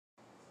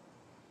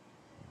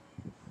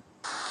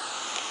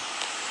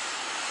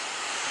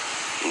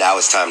Now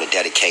it's time to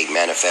dedicate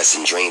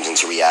manifesting dreams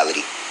into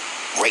reality.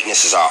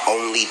 Greatness is our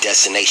only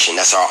destination.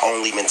 That's our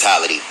only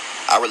mentality.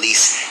 I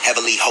release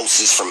heavenly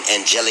hosts from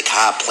angelic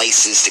high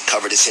places to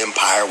cover this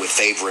empire with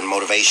favor and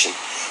motivation.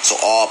 So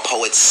all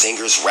poets,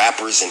 singers,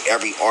 rappers, and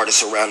every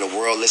artist around the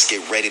world, let's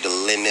get ready to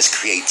lend this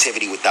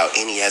creativity without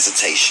any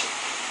hesitation.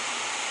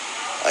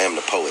 I am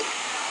the poet.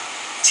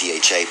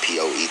 THAPOETSGRAM.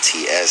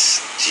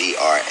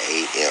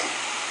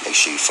 Make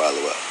sure you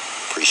follow up.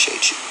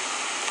 Appreciate you.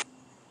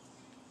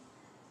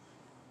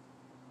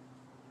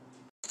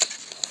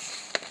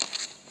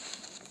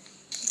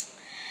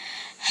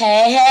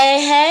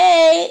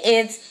 Hey,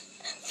 it's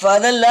For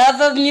the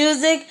Love of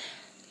Music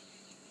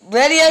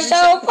Radio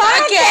Show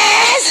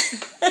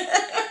Podcast.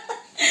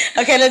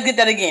 Okay, let's get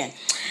that again.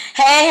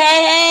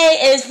 Hey,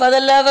 it's For the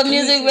Love of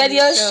Music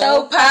Radio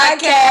Show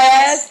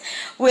Podcast,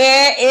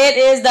 where it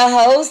is the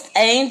host,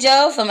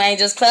 Angel from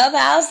Angel's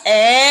Clubhouse,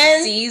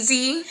 and ZZ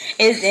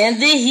is in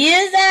the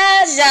his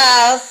house,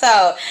 y'all.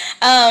 So,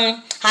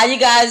 how you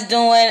guys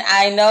doing?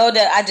 I know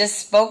that I just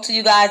spoke to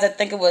you guys, I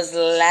think it was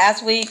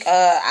last week.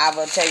 I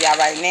will tell y'all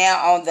right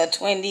now on the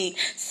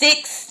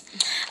 26th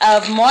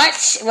of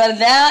March. Well,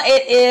 now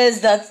it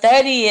is the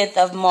 30th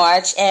of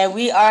March, and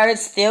we are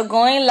still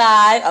going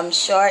live. I'm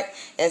short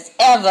as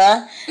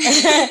ever,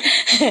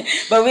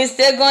 but we're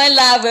still going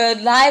live. We're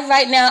live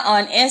right now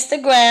on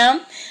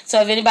Instagram. So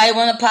if anybody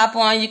want to pop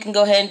on, you can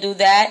go ahead and do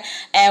that.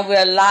 And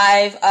we're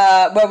live.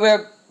 But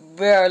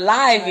we're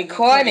live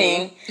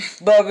recording,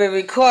 but we're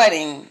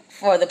recording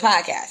for the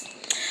podcast.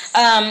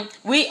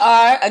 We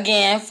are,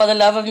 again, For the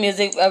Love of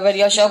Music, a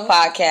radio show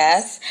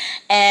podcast,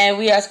 and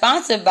we are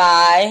sponsored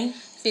by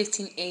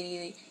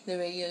 1580, the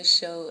radio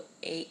show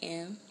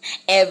AM.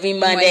 Every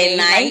Monday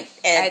night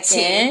at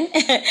 10.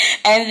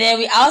 And then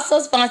we also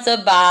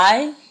sponsored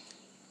by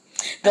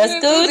the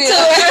school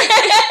tour.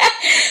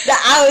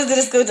 I always do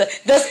the school tour.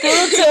 The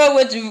school tour,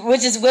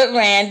 which is with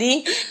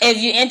Randy. If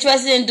you're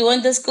interested in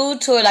doing the school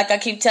tour, like I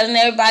keep telling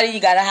everybody, you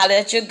gotta holler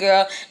at your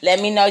girl.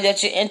 Let me know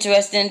that you're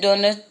interested in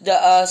doing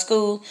the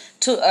school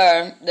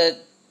tour. The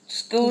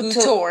school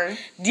tour.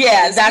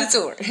 Yeah, that's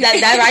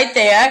that right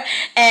there.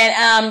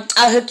 And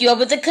I'll hook you up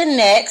with the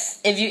connects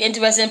if you're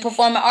interested in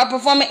performing or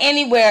performing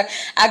anywhere.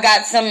 I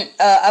got some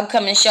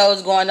upcoming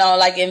shows going on,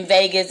 like in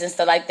Vegas and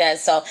stuff like that.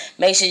 So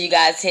make sure you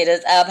guys hit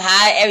us up.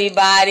 Hi,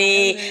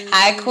 everybody.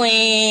 Hi,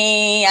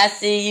 Queen. I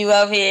see you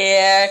up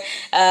here.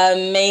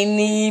 May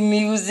need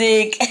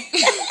music.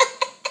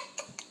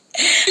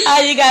 How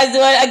you guys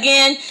doing?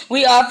 Again,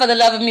 we are For the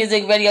Love of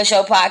Music Radio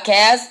Show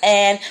Podcast,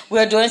 and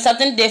we're doing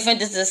something different.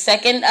 This is the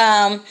second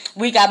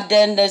week I've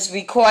done this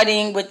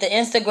recording with the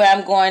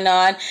Instagram going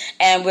on,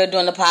 and we're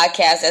doing the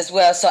podcast as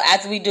well. So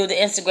after we do the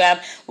Instagram,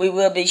 we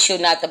will be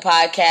shooting out the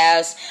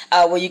podcast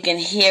where you can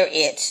hear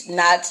it,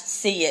 not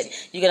see it.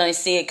 You can only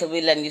see it because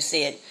we're letting you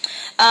see it.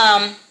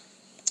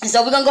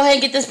 So we're going to go ahead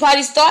and get this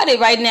party started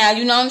right now.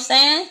 You know what I'm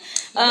saying?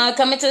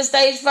 Coming to the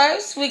stage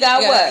first, we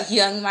got what?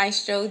 Young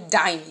Maestro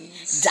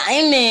Diamonds.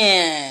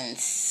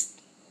 Diamonds.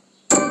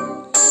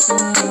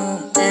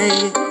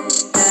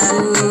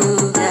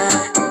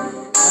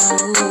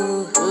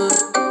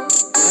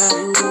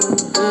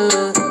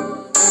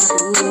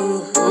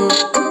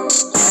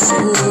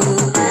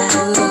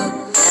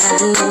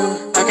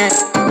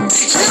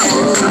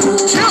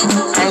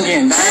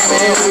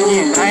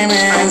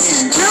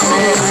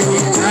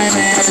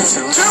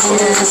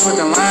 With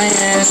the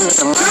lions, with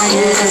the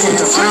lions, with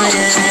the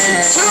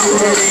lions.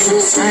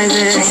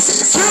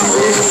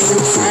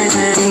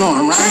 You know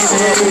I'm rising,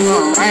 you know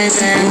I'm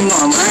rising, you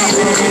know I'm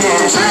rising.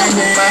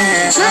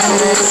 I'm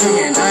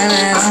getting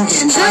diamonds, I'm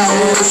getting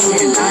diamonds, I'm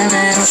getting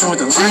diamonds. With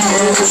the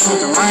lions, with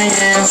the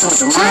lions, with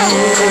the lions.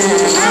 You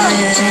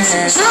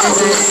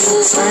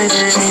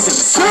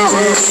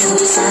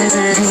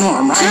know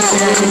I'm rising,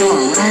 you know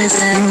I'm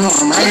rising, you know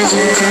I'm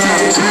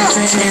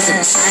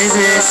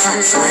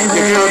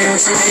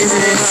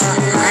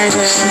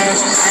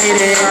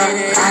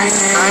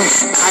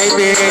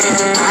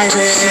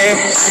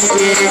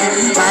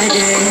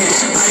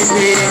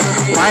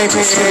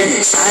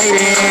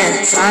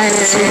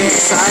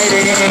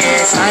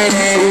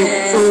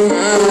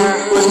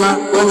What's my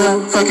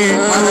motherfucking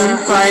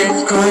flight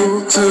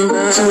going to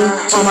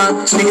all my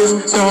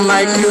niggas don't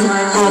like you,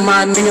 all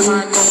my niggas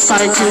gon'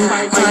 fight you.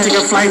 Might take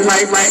a flight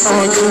right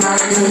on you.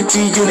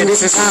 Unity unit,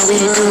 this is how we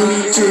do.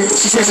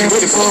 She says I'm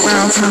ready for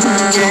round two.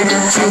 Yeah,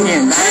 I'm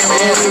getting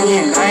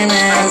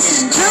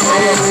diamonds, I'm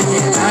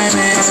getting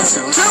diamonds,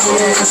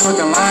 diamonds. With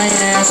the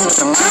lions, with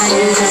the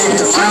lions, with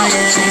the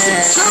lions.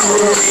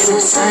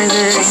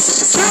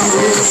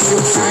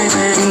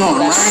 You know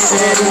I'm rising,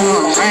 you know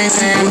I'm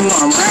rising, you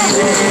know I'm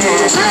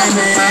rising.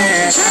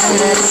 Diamonds, I'm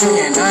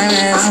getting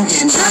diamonds, I'm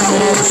getting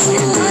diamonds, I'm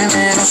getting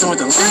diamonds. With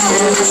the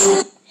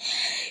lions.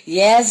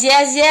 Yes.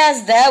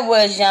 That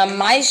was Young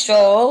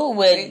Maestro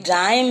with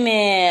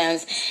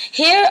Diamonds.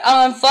 Here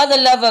on For the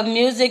Love of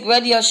Music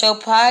Radio Show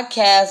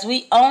Podcast,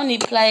 we only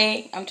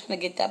play... I'm trying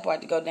to get that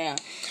part to go down.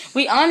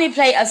 We only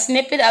play a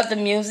snippet of the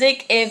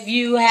music. If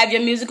you have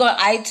your music on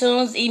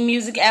iTunes,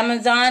 eMusic,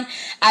 Amazon,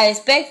 I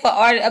expect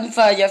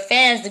for your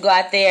fans to go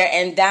out there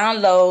and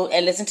download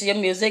and listen to your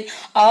music.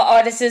 All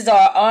artists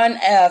are on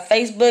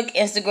Facebook,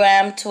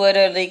 Instagram,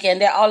 Twitter, LinkedIn.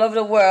 They're all over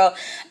the world,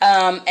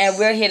 and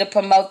we're here to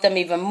promote them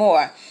even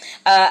more.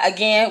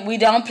 Again, we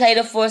don't play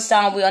the full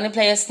song. We only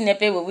play a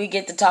snippet where we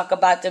get to talk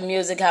about the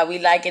music, how we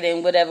like it,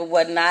 and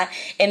whatnot.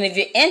 And if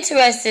you're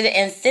interested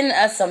in sending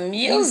us some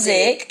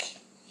music,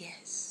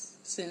 yes,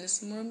 send us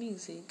some more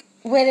music.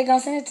 Where they gonna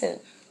send it to?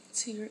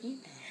 To your email.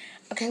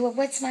 Okay, well,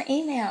 what's my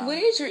email? What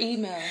is your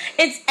email?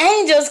 It's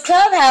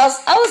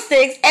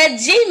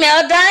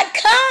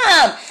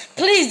angelsclubhouse06@gmail.com.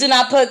 Please do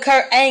not put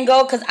Kurt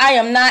Angle, because I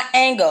am not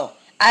Angle.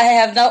 I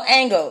have no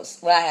angles.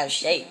 Well, I have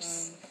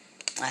shapes.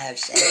 I have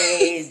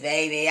shades,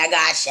 baby. I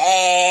got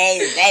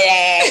shades,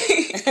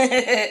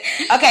 baby.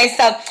 Okay,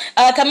 so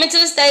coming to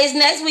the stage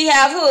next, we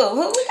have who?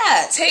 Who we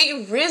got?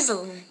 Tay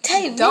Rizzle.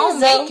 Don't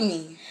make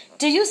me.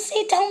 Do you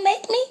see? Don't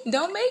make me.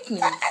 Don't make me.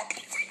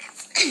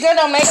 Girl,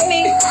 don't make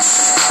me.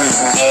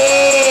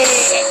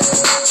 Hey,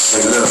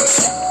 look,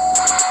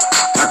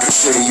 I can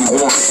say you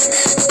want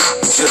it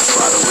just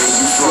by the way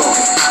you flaunt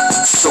it.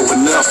 So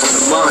enough of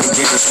the mind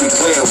games we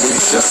playing with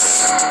each other.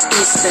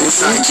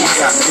 It's like you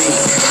got me.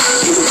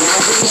 You got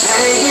me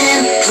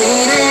playing,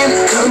 pleading.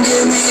 Come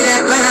give me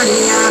that body.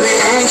 I've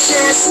been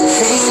anxious,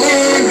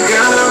 feeling.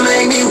 Girl, don't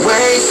make me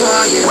wait for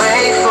you.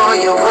 Wait for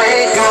you,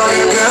 wait for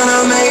you. Girl,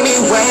 don't make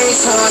me wait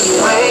for you.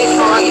 Wait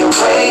for you,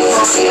 wait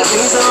for you.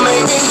 Please don't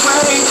make me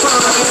wait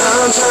for you.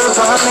 Come jump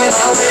on it.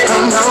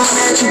 Come know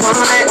that you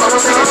want it.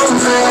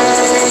 Don't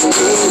make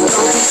me.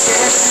 Don't be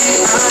scared to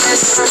be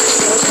honest.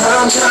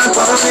 Come jump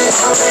on it.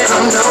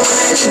 Come know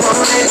that you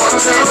want it.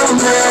 Don't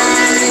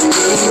make me.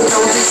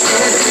 Don't be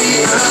scared to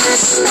be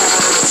honest.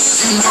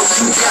 You know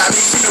you got me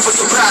feeling for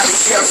your body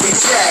every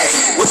day.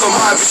 With my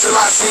mind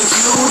visualizing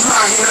you,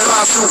 my hand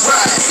aligns to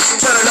right.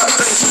 Turn it up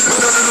and keep it a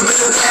little bit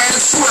of that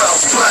swell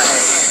play.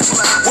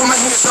 With my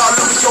hands all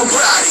over your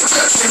body,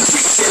 touching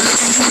cheeks and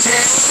licking you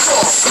down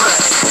for play.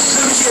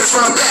 Let me get it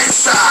from the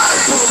backside,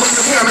 pull on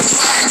your hair and you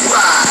act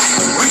right.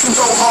 We can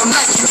go all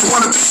night if you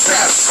wanna be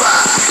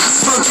satisfied.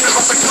 Forget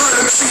about the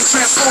good, let me see you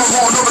transform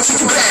on over to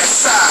your bad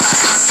side.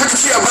 I can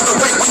tell by the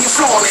way when you're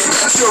flaunt it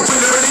that you're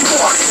really, really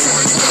want it.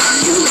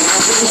 You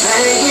got me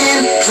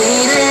begging,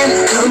 pleading,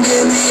 come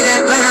give me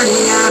that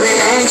body. I've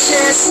been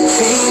anxious,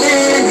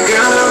 feeling.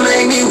 Girl, don't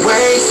make me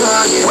wait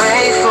for you.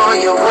 Wait for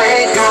you,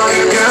 wait for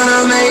you. Girl,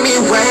 don't make me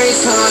wait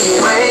for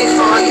you. Wait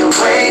for you,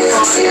 wait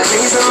for you.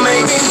 Please don't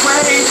make me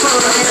wait for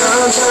you.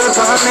 Come jump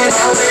on it.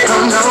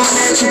 Come know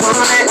that you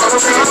want it.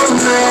 Don't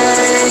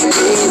make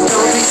me.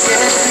 Don't be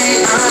scared to be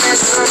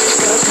honest.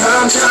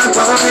 Come jump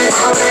on it.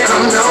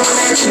 Come know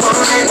that you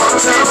want it.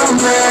 Don't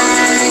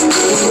make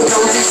me.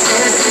 Don't be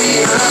scared to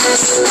be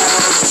honest.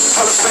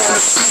 All the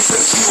fantasies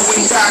of you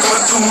and I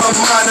going through my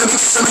mind. Let me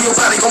get some of your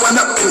body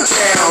going up and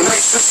down.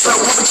 Nice and slow,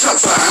 have a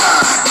jump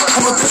high.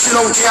 I'ma push it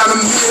on down the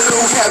middle.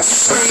 Have you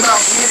scream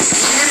out, hit it,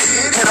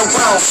 and I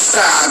won't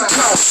stop,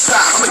 don't stop.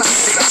 I'ma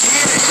get it.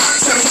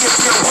 Tell me if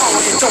you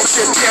want it. Don't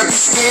you dare be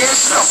scared,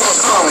 jump up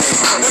on it.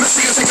 Let me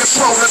see you take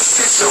control of the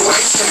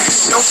situation.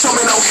 Don't show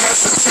me no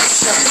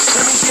hesitation.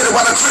 Let me get it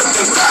while I grip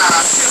and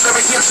ride. Feel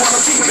every inch while I'm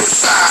deep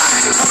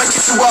inside. I'ma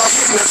get you all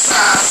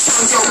hypnotized.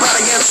 Turn your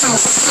body into a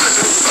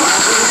slippery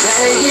slide.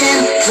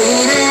 Begging,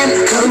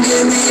 pleading, come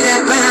give me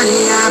that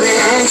body. I've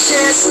been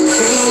anxious,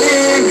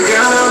 feeling.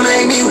 Girl, don't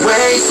make me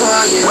wait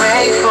for you.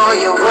 Wait for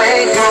you,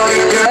 wait for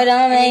you. Girl,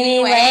 don't make me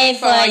wait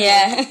for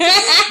you.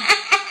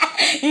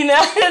 You know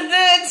how to do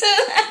it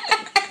too.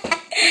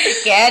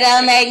 Girl,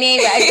 don't make me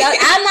wait.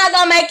 I'm not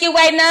gonna make you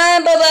wait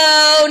none,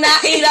 boo-boo.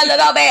 Not even a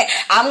little bit.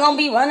 I'm gonna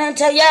be running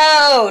to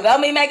you.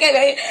 Don't be making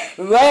me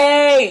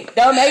wait.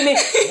 Don't make me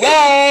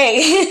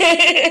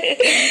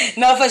wait.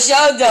 No, for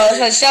sure, though.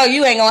 For sure,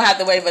 you ain't gonna have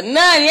to wait for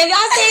none.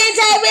 Y'all see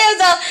Tay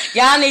Rizzle?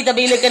 Y'all need to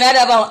be looking that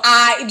up on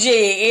IG.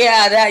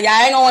 Yeah,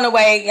 y'all ain't gonna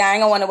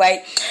wanna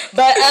wait.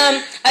 But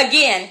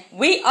again,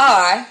 we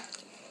are.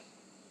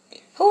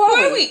 Who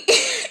are we?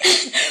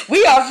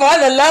 We are For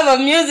the Love of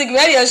Music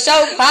Radio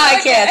Show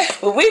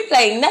podcast, where we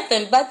play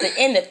nothing but the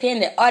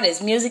independent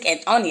artist music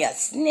and only a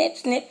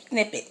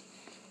snippet.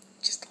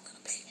 Just a little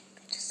bit.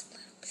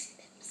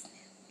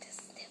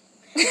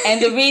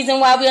 And the reason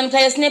why we only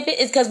play a snippet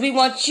is because we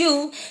want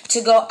you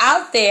to go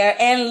out there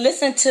and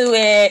listen to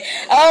it.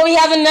 Oh, we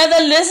have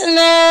another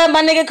listener.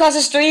 My nigga across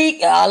the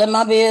street. All in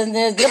my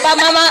business. Get up,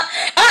 mama.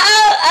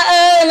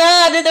 No,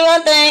 I did the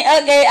wrong thing.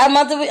 Okay, I'm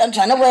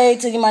trying to wait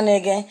till you, my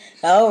nigga.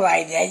 All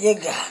right, there you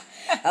go.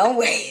 I'm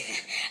waiting.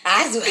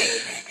 I was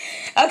waiting.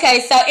 Okay,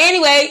 so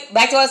anyway,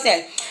 back to what I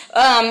said.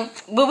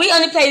 But we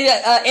only play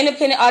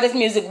independent artist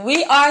music.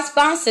 We are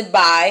sponsored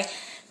by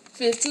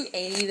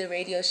 1580, the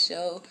radio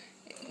show.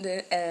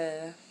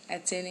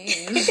 At 10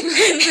 a.m.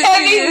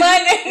 Every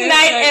Monday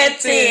night at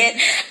 10.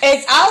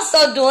 It's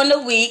also during the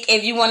week.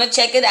 If you want to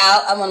check it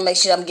out, I want to make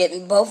sure I'm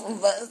getting both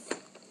of us.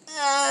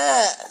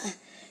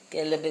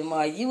 Get a little bit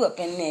more of you up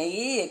in there,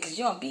 yeah, because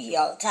you don't be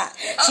here all the time.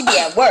 She be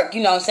at work,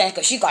 you know what I'm saying,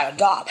 because she got a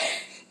job.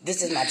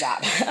 This is my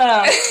job.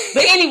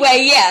 But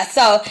anyway, yeah.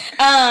 So,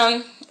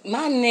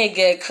 my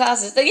nigga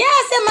across the street. Yeah,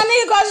 I said my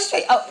nigga across the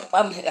street. Oh,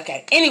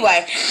 okay.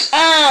 Anyway,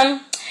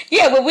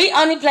 yeah, but we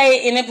only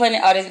play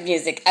independent artist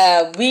music.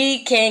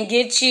 We can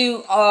get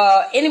you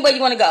anywhere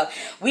you want to go.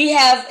 We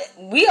are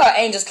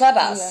Angels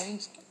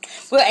Clubhouse.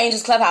 We're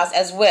Angels Clubhouse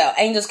as well.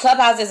 Angels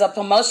Clubhouse is a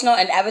promotional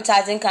and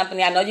advertising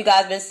company. I know you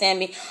guys been seeing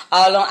me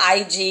all on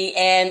IG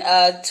and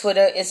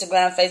Twitter,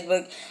 Instagram,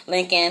 Facebook,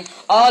 LinkedIn,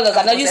 all of.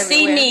 I know you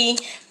see me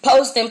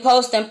posting,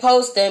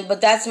 but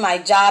that's my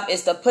job,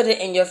 is to put it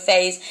in your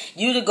face.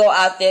 You to go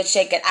out there,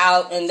 check it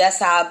out, and that's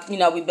how, we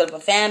build up a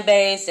fan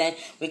base and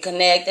we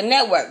connect and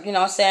network. You know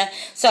what I'm saying?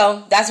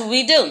 So that's what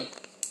we do.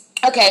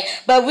 Okay,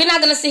 but we're not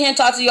going to sit here and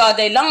talk to you all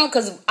day long,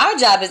 because our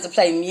job is to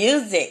play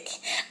music.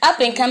 Up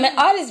and coming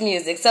artist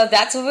music. So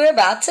that's what we're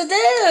about to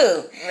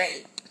do.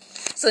 Right.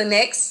 So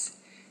next,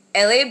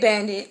 LA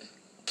Bandit,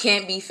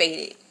 Can't Be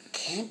Faded.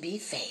 Can't Be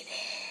Faded.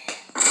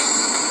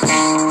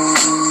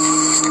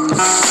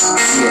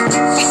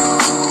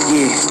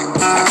 Yeah,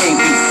 I can't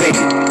be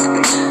faded.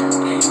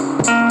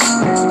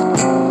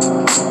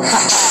 I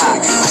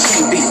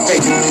can't be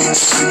faded.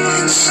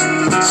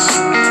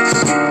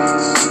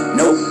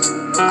 Nope.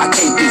 I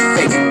can't be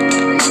fake.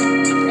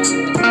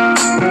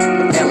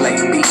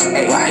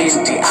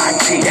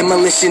 L-A-B-A-N-D-I-T.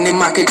 Demolition in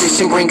my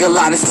condition bring a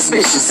lot of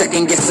suspicion.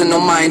 Second guessing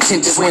on my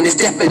intentions when it's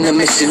death in the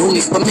mission. Who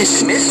needs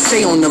permission?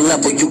 Stay on the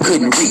level you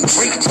couldn't reach.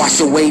 Wash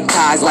away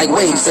ties like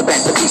waves up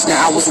at the beach.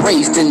 Now I was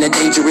raised in a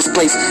dangerous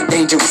place,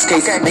 dangerous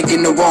case.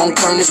 Making the wrong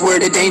turn is where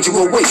the danger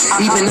awaits.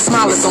 Even the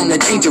smile is on the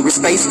dangerous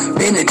face.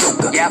 Been a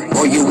joker,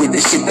 or you with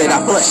the shit that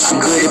I flush. I'm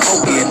good at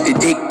poker. If the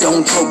dick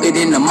don't choke it,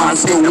 then the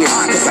monster will.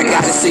 Cause I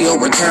gotta see a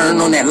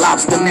return on that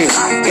lobster meal.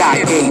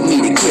 God gave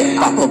me the gift,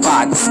 I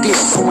provide the skill.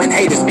 So when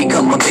haters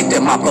become a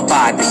victim, I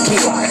provide the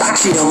kill.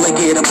 Chill and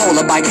get a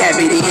polar by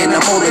cavity in the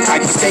molar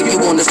type. You say you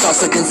wanna start,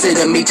 so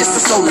consider me just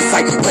a solar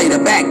type. Play the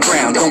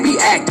background, don't be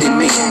acting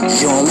me.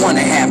 You don't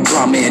wanna have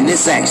drama in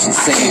this action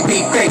scene. I can't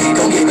be fake,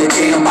 don't give a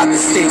damn about the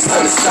sticks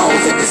or the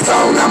stones. If it's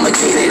on, I'ma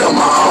get it on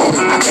my own.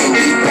 I can't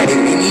be fake,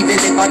 and even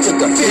if I took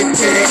a fifth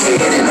to the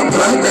head and a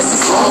blunt that's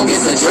as long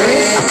as a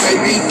dread, I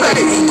can't be fake,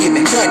 ain't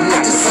giving nothing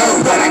not to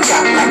serve, but I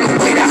got like a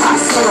way to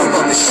hot syrup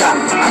of the shop.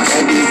 I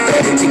can't be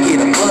fake to get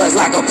a buzz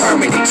like a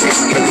permanent trick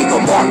and leave a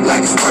mark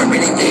like it's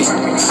permanent ink.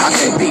 I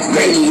can't be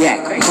maniac,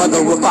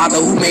 mother or father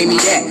who made me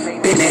that.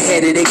 Been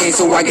ahead of the game,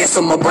 so I guess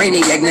I'm a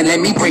brainiac. Now let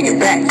me bring it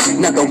back.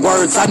 In other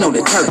words, I know the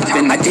turf,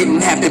 and I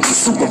didn't have to be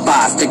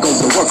supervised to go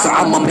to work, so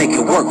I'ma make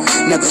it work.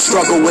 Another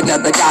struggle with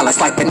another dollar,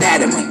 it's like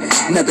anatomy.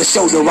 Another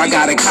shoulder, I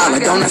got a collar.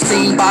 Don't I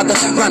seem bother?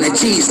 Running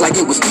cheese like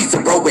it was pizza,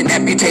 bro, and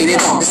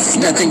amputated arm. This is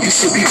nothing you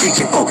should be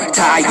reaching for.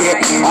 Tired yet?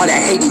 All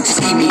that hating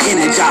just keep me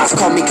energized.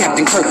 Call me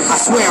Captain Kirk. I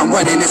swear I'm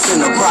running this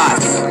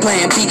enterprise.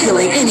 Plan B,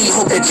 killing any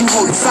hope that you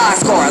hold inside.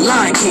 Scar a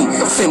Lion King.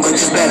 Simba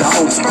just better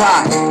hold his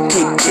pride.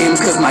 Kick gyms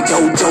cause my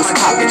dojo's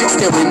poppin'.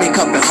 Stealing me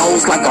cupping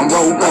hoes like I'm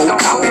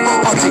Robo-copping.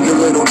 Alter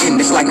your little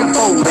image like I'm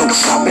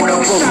Photoshop.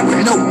 Rolling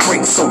with no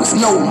brakes, so it's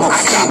no more.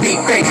 I can't be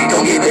fake,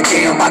 don't give a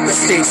damn about the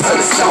sticks or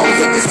the stones.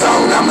 If it's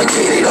on, I'ma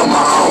get it on my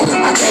own.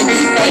 I can't be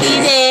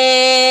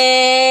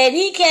faded.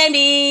 He can't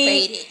be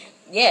Faded.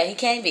 Yeah, he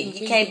can't be.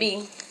 He can't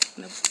be.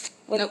 Nope.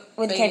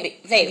 What can't be?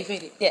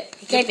 Faded. Yeah,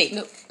 he can't be.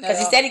 Nope. Because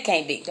he said he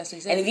can't be. That's what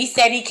he said. And if he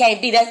said he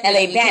can't be, that's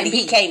LA Bandit.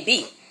 He can't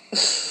be.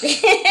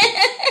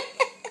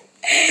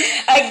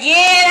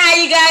 Again, how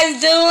you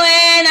guys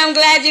doing? I'm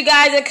glad you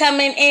guys are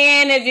coming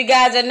in. If you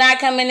guys are not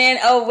coming in,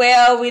 oh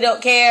well, we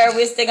don't care.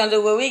 We're still gonna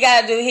do what we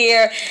gotta do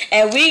here,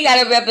 and we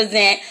gotta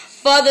represent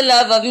For the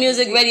Love of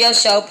Music Radio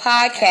Show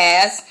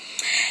podcast.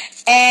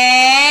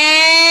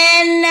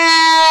 And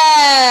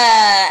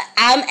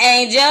I'm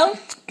Angel,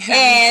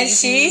 and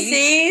she's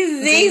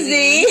ZZ,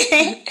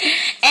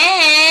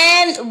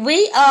 and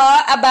we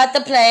are about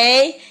to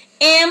play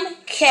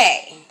MK.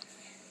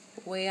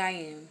 Way I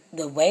Am.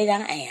 The Way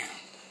That I Am.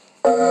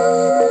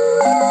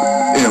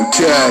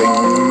 MK,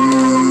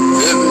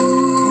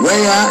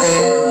 way I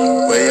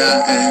am, way I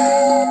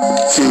am,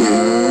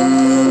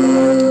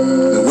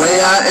 the way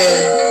I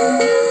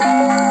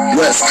am,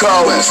 West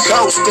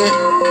Coastin',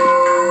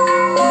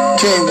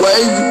 King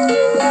Wavy,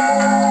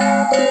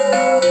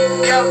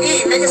 Yo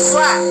E, make it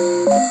slap.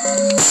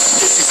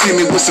 If you see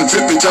me with some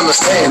drippage,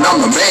 understand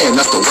I'm the man,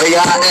 that's the way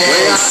I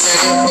am.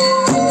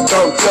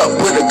 Turned up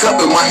with a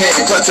cup in my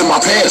hand, clutching my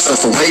pants,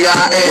 that's the way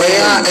I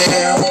am.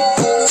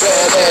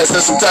 Fat ass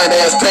and some tight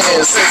ass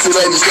pants, sexy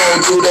ladies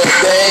gon' do that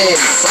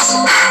dance.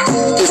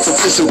 It's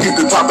official, keep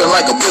it poppin'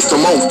 like a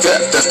pistol, most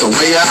death, that's the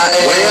way I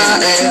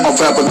am. I'm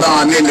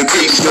Babylon in the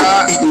beach,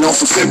 eating on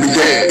some cereal.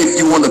 If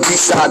you on the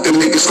beach side,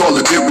 them niggas call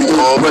it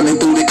Vireo. Running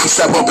through the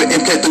east side, bumpin'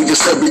 MK through your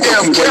stereo.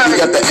 You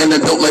got the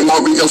antidote like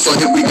Mario, so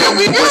here we go.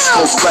 West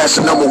Coast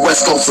flashing, I'm a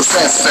West Coast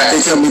assassin. They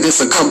tell me this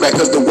a comeback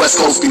cause the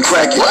West Coast be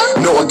cracking.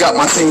 Know I got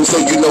my team,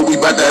 so you know we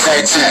bout that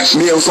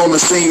action. Meals on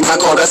the scene, I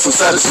call that some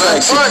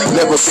satisfaction.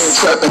 Never been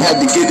trapping, had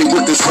to get city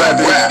with this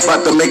rapping.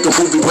 About to make a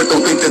movie, but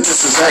don't think that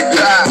this is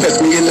acting. Catch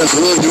me in the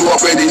hood, you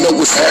already know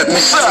what's happening.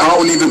 I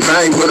don't even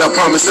bang, but I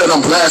promise that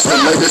I'm blasting.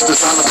 Latest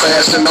designer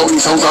fashion, all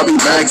these hoes I be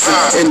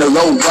maxing. In the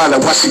low rider,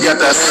 why she got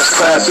that ass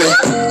clapping?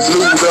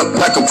 Flued up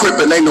like a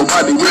crippin', ain't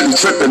nobody really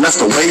trippin'. That's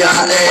the way I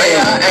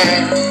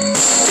am.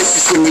 If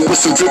you see me with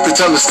some drippage,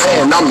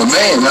 understand I'm the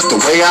man. That's the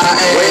way I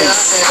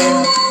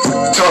am.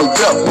 Turned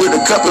up with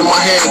a cup in my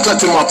hand,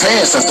 clutching my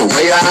pants. That's the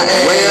way I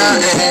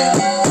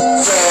am.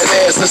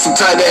 Fat ass and some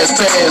tight ass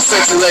pants.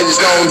 Sexy ladies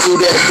gon' do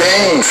that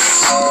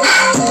dance.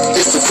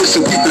 It's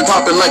official, keep it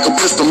poppin' like a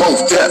pistol,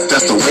 most death.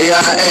 That's the way I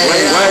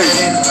am.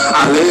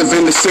 I live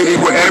in the city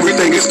where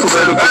everything is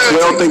political. They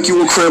don't think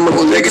you a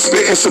criminal, niggas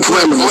spittin'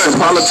 subliminals. And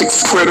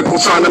politics is critical,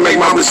 trying to make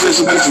my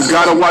residuals. You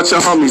gotta watch your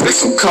homies, they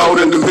some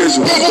cold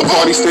individuals. The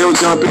party still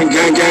jumping,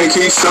 gang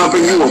keep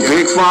stomping. You a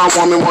big fine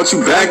woman, want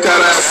you back that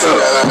ass up.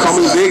 Call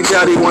me Big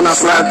Daddy when I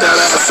slap that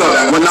ass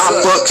up. When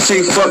I fuck,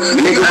 she fuck,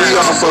 nigga we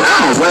all fuck.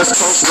 I'm a West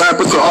Coast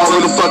rapper to all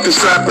of the fucking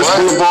strappers.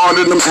 Boulevard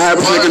and them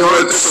average nigga know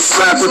that this a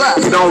slapper.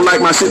 If you don't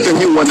like my shit,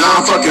 then you a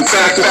non-fucking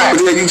factor.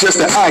 But yeah, you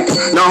just an actor.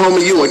 No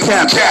homie, you a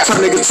captain.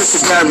 Some niggas took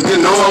the average,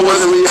 didn't know I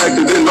wasn't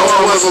reacting, didn't know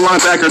I was a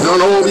linebacker,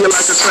 don't know you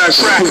like a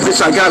trasher.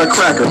 Bitch, I got a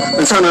cracker,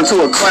 and turn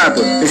into a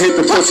clapper, and hit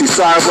the pussy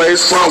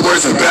sideways,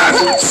 frontwards and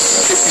backwards.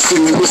 If you see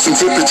me with some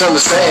drippage,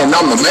 understand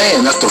I'm the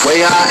man. That's the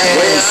way I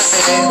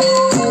am.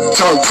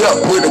 Turned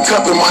up with a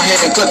cup in my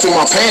hand, clutching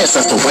my pants.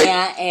 That's the way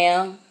I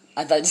am.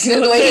 I thought you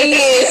was the way he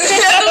is.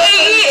 That's the way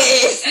he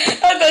is.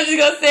 I thought you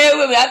was gonna say it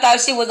with me. I thought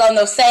she was on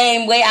the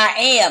same way I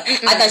am.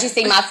 I thought she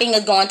see my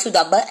fingers going to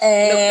the button.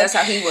 Nope, that's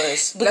how he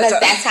was. Because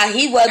that's how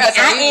he was. But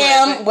I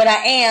am what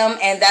I am,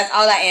 and that's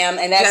all I am,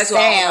 and that's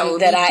Sam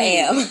that I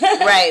am.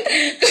 Right.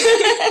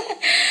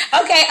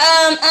 Okay.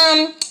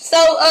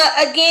 So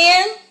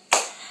again.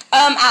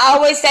 I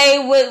always say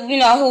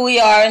who we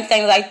are and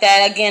things like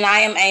that. Again, I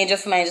am Angel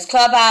from Angel's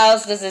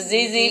Clubhouse. This is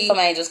Zizi from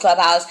Angel's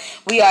Clubhouse.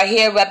 We are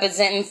here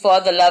representing For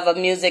the Love of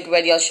Music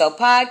Radio Show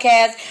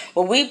podcast,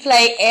 where we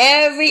play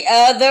every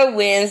other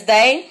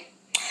Wednesday.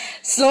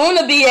 Soon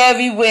to be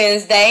every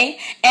Wednesday.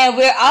 And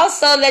we're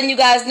also letting you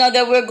guys know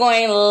that we're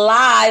going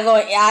live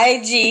on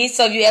IG.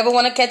 So if you ever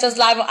want to catch us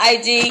live on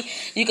IG,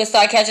 you can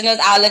start catching us.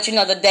 I'll let you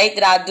know the date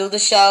that I'll do the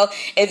show.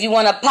 If you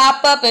want to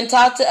pop up and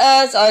talk to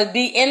us or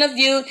be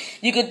interviewed,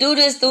 you can do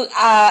this through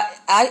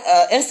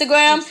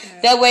Instagram.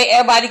 That way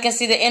everybody can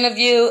see the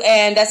interview,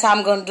 and that's how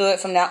I'm going to do it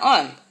from now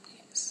on.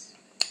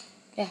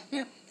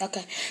 Yeah.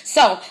 Okay.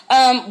 So,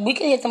 we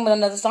can hit them with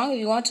another song if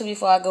you want to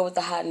before I go with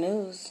the hot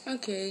news.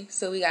 Okay.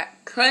 So we got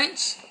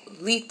Crunch,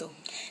 Lethal.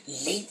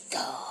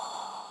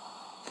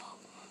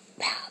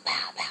 Bow,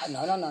 bow, bow.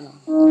 No.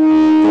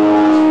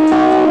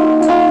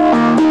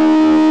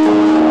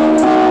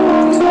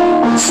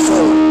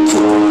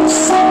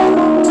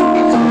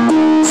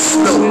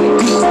 Slow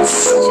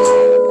beats.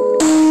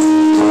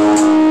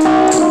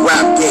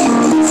 Rap game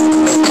beats.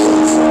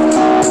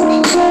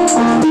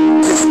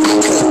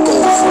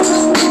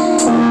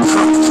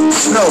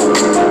 Snow,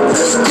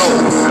 let's go.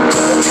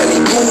 Tell me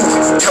move,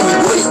 tell me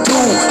what it do.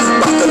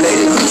 About to let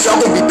it loose, y'all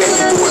gon' be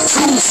begging for a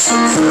truce.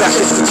 That's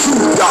just the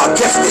truth, y'all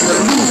guessed in the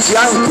loose.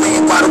 Yeah, I ain't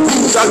playing by the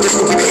rules, y'all just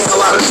gon' be paying a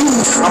lot of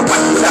dues. I'm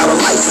fighting without a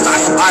license, I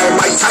am Iron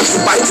Mike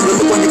Tyson. Bites and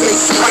look on your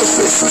face,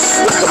 priceless.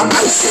 Like I'm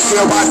ISIS,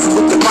 they're rising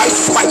with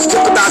devices. Fights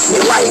jeopardizing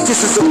your life.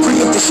 This is a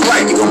preemptive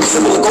strike, you're gonna be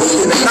similar ghost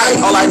in the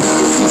night. All I need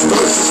is these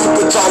verses to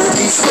put all of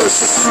these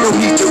verses. No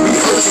need to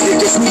rehearse it, it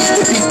just needs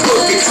to be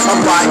perfect.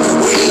 I'm riding the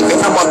wave and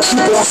I'ma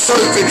keep on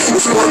surfing.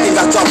 It's working,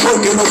 got y'all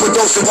broken,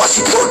 overdosing while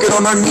she twerking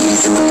on her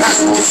knees in the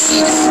passenger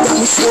seat. Got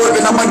me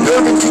swerving, I'm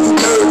unnerving to you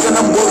nerds, and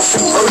I'm worse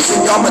in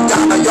person. Y'all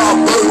Madonna, y'all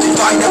virgins,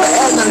 I ain't never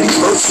had none of these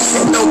verses,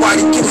 and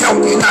nobody can help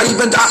me, not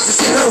even doctors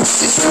and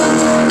nurses.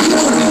 You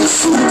don't need a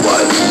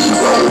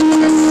superhero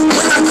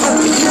when I come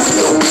to you and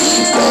your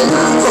people.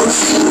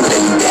 First you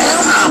lay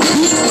down, I'm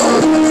Rico.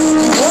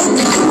 You won't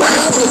be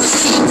around for the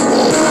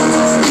sequel.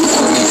 You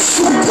don't need a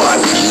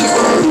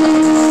superhero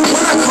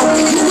when I come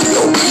to you and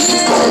your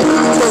people.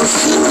 First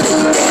you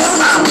lay down,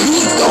 I'm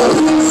Rico.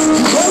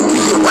 You won't be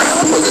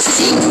around for the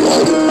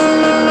sequel.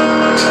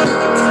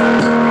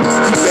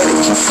 You better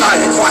keep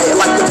silent, quiet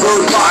like the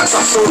bird box.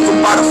 I serve them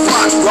by the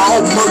flocks, while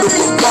all murder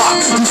will block.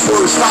 These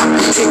words stop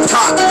me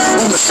tick-tock.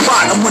 On the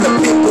spot, I'm in a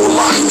pit bull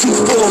lock. Too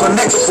full on a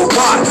neck of a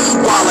rock.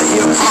 While I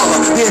hear holler,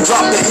 then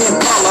drop the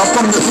Impala. I'm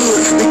from the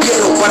hood, the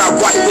ghetto, but I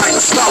write like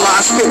a scholar.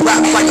 I spit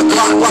raps like a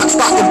Glock, rock,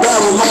 stock and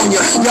barrel on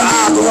ya. Your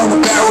eyes are on the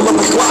barrel of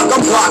a Glock.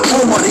 I'm Glock,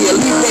 Homer, the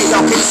elite,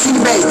 y'all can't see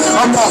me.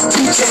 I'm off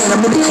DJing,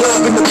 I'm in the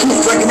club, in the booth,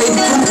 drinking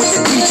 82 with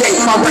the DJ.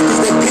 My records,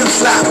 they pimp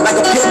slap, like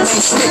a pimp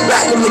named Slick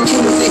Back. I'm the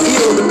king of the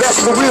hill, the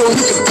best for real,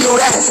 you can feel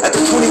that. At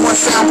the 21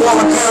 sound ball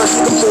in Paris,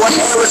 looking for an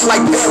heiress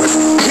like Paris.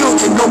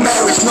 Hilton, no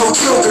marriage, no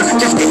children,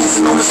 just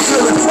dancing on the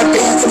ceiling.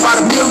 Advancing by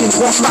the millions,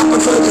 won't stop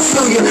until the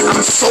gazillion. I'm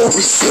so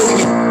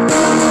resilient.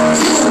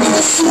 You don't need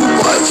a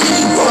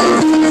superhero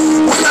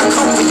when I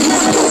come for you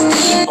and your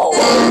people.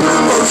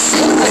 First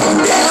you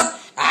lay down.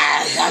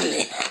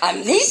 I'm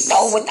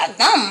lethal with the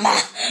thumb.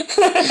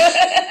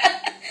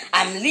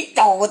 I'm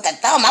lethal with the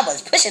thumb. I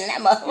was pushing that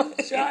motherfucker.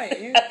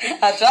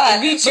 I tried.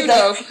 It beat you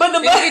though. But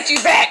the beat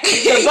you back.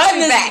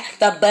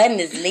 The button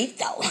is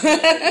lethal.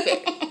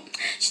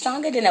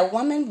 Stronger than a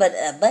woman, but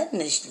a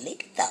button is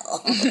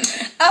lethal.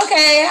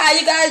 Okay, how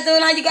you guys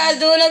doing?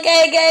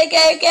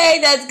 Okay.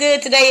 That's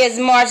good. Today is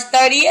March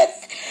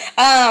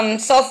 30th.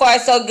 So far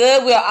so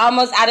good. We're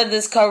almost out of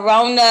this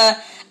corona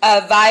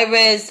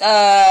virus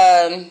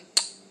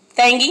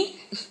thingy,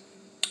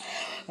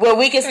 where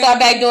we can start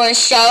back doing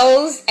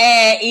shows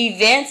and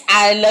events.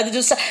 I love to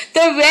do so.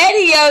 The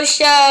radio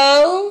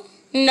show.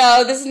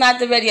 No, this is not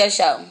the radio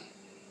show.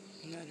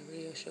 Not the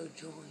radio show,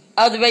 Joy.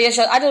 Oh, the radio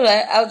show. I do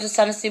that. I was just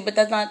trying to see, but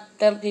that's not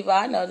them people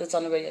I know that's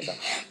on the radio show.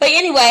 But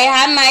anyway,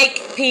 hi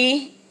Mike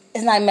P.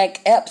 It's not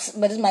Mike Epps,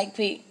 but it's Mike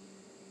P.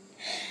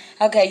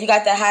 Okay, you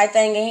got the high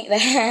thingy.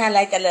 I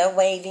like that little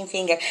waving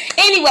finger.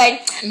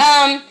 Anyway,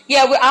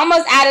 yeah, we're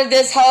almost out of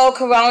this whole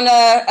corona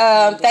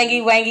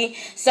thingy wangy.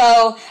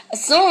 So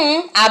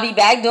soon I'll be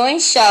back doing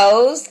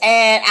shows,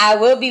 and I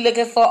will be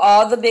looking for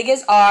all the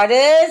biggest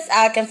artists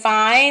I can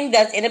find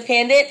that's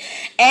independent.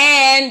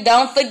 And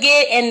don't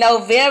forget, in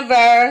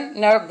November.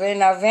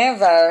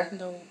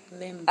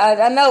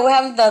 I know we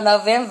haven't done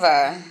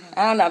November.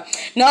 I don't know.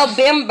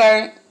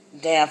 November.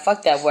 Damn,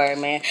 fuck that word,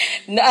 man.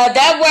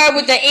 That word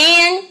with the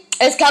N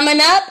is coming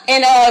up,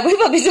 and we're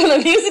going to be doing the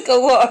music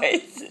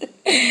awards.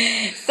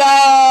 So,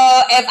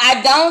 if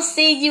I don't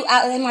see you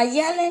out, am I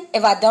yelling?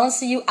 If I don't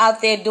see you out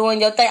there doing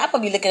your thing, I'm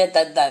going to be looking at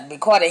the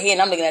recorder here,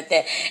 and I'm looking at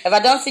that. If I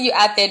don't see you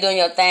out there doing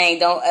your thing,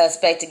 don't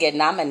expect to get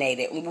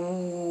nominated.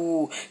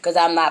 Ooh, because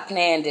I'm not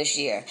playing this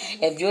year.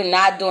 If you're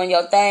not doing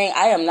your thing,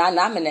 I am not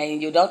nominating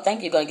you. Don't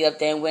think you're going to get up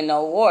there and win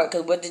no award,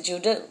 because what did you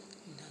do?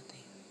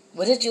 Nothing.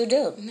 What did you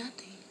do?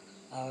 Nothing.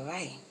 All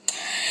right.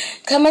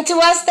 Coming to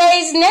our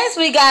stage next,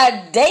 we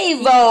got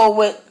Davo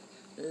with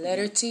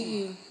Letter to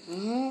You.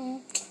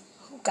 Who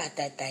got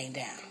that thing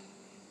down?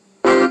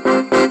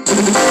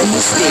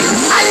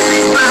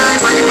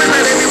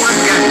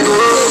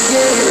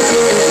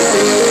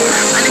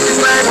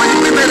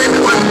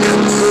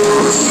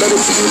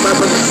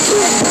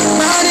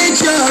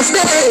 Manage your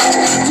stage,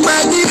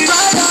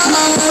 magnify your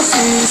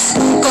office,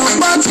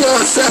 comfort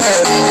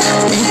yourself,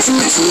 be true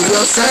to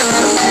yourself.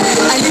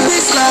 I live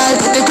this life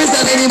with the grace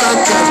that any man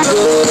can do.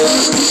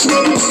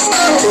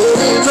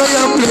 Know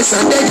your place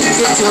and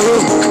dedicate your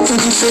own to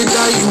the faith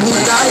that you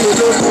will die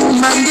alone.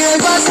 Man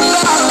gave us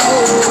love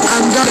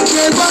and God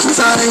gave us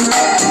time.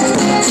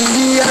 In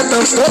the art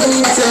of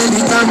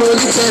storytelling, I'm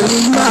only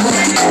telling man,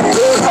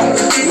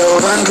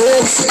 love and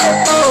grace.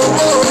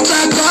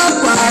 That God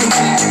find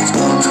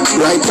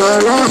right or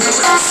wrong,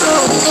 so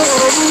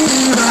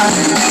right.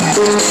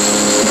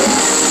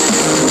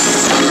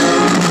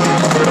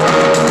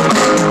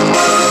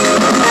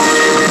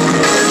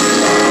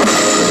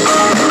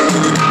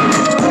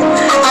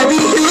 I be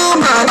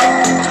human,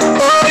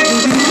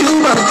 you be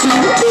human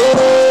too.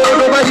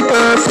 Nobody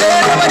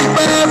perfect,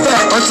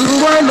 but you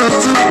one or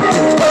two.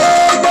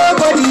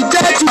 Nobody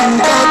judge you,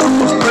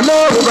 but no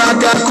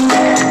bagaku.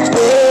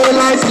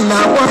 Life in a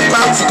one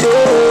party,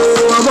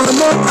 I'm on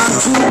no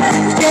tattoo.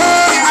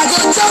 Yeah, I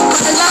got top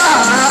my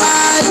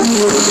life,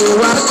 you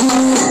are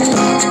cool.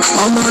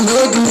 I'm on no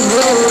do,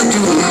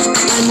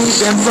 I need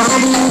them from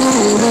you.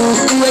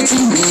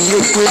 Waiting me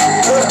a quick,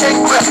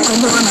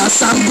 I'm on a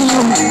sample.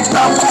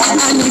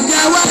 I need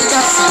that work,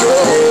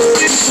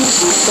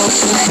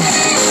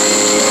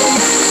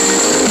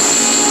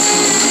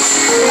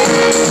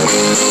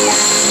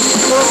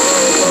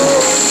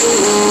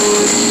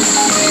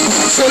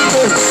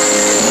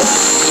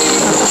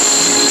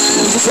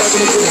 just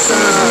having a good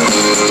time.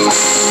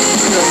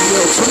 Yo,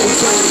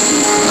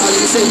 2020, all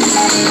it takes,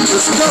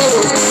 let's go.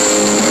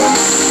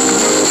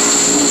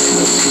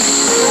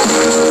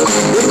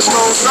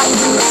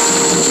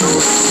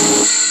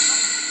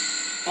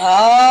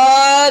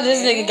 Oh, this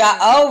nigga got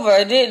over,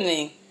 didn't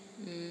he?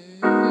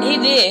 He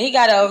did. He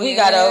got over. He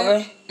got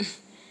over.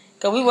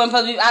 Cause we weren't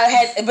supposed to be.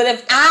 But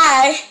if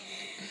I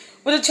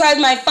would have tried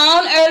my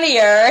phone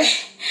earlier,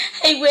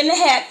 I wouldn't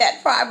have had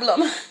that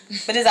problem.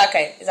 But it's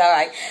okay. It's all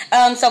right.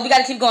 So we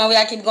gotta keep going.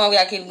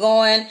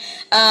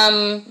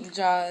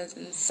 Jaws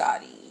and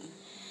Saudi.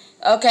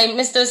 Okay,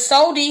 Mr.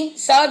 Saudi.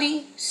 I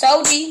need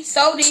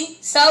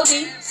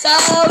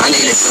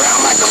it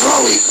ground like a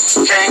rollie.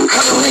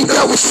 Huddle linked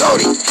up with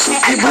Sodi.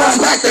 I run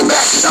back to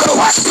back, so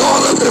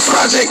all of the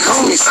project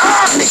homies.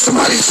 I need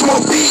somebody to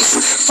smoke beats.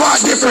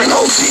 5 different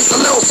OGs, a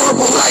little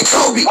purple like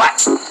Kobe.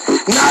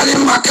 Not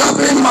in my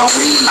cup, in my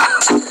weed.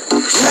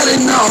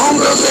 Letting the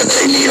homegirls that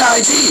they need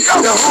ID.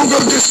 The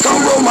homegirl just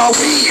come roll my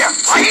weed.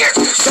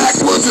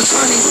 Backwoods is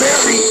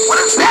honeyberry. What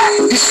is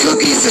that? These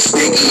cookies are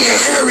sticky and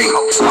hairy.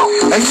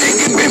 A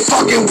nigga been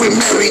fucking with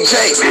Mary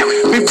J.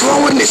 Been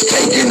blowing this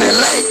cake in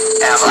LA.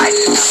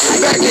 Sit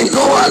back and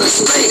go out of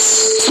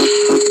space.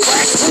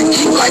 Wax and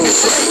keep like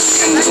it's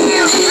lace.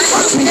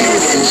 Watch me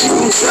hit it, she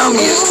gon' tell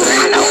me it's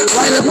fake.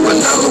 Light up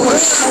another one,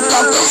 smoke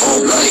out the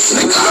whole place,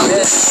 nigga.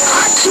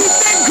 I keep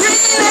that green,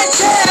 that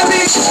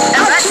cabbage.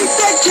 I keep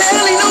that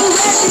Kelly, no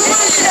reggae.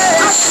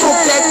 I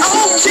smoke that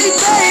OG,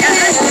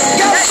 baby.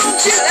 Got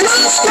some shit,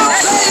 let's go,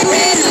 baby.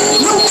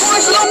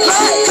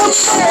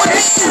 with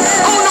me.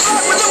 On the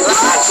rock with them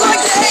blocks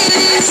like the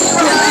 80s.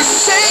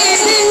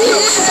 Shady.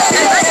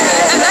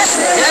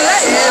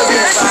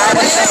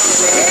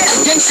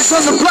 Gangsters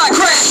on the block,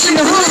 crash in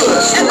the hood.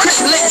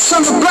 Cripplets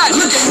on the block,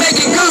 looking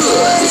making good.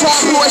 Tall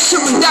boys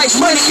shooting dice,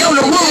 money on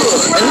the wood.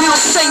 And Lil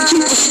Saint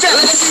keep a step,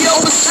 let's be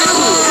overstood.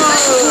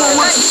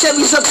 Watch the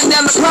Chevys up and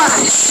down the block.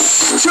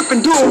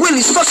 Tripping, doing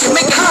wheelies, fucking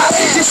make it hot.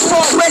 This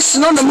far west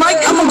and on the mic,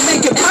 I'ma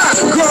make it pop.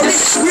 Girl,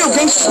 this real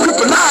gangsters,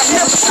 cripple line,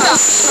 never stop.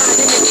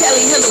 In the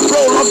Cali, hella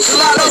roll off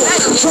gelato.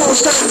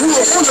 Drones that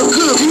wood full of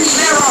good, he's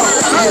narrow.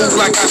 I move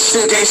like I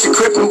should, gangsta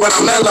crippin', but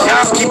I'm mellow.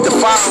 Keep the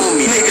fire on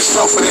me, niggas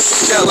soft for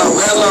this jello.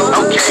 Hello,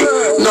 okay,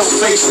 no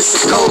face, it's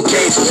a cold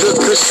case. Good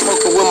kush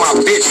smoker with my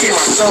bitch, see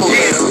my soul.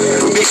 Yeah,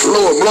 big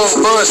floor, blowing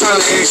buzz,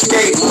 trying to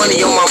escape. Money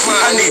on my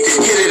mind, I need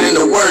to get it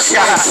in the worst.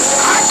 I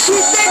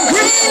keep that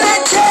green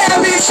like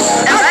cabbage.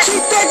 I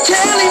keep that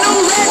Cali, no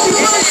ratchet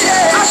mush.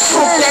 I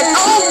smoke that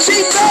OG,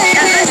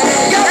 baby.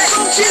 Got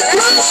OG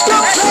guns,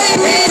 stop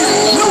playing me.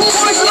 No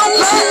poison, no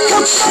black,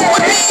 come smoke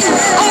with me.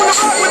 On the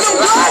rock with them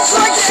blocks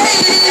like the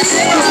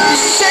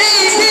 80s.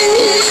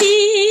 Shady.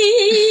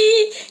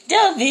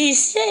 Don't be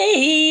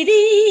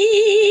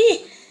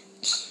shady.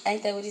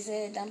 Ain't that what he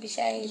said? Don't be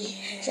shady.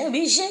 Yeah. Don't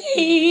be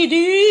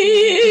shady.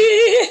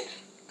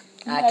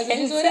 I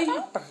can't do it.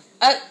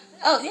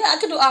 Oh, yeah, I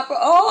can do opera.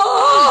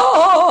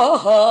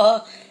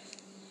 Oh,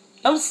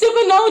 I'm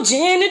sipping on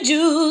gin and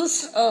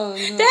juice. Oh, no.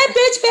 That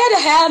bitch better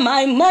have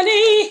my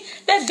money.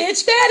 That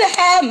bitch better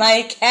have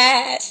my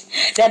cash.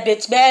 That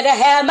bitch better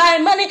have my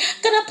money.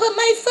 Gonna put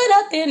my foot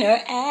up in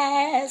her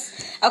ass.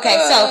 Okay,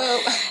 so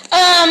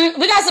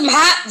we got some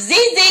hot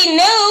ZZ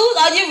news.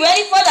 Are you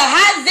ready for the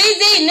hot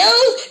ZZ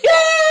news? Yeah!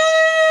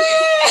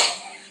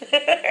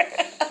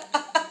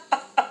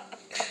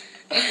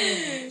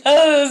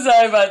 Oh,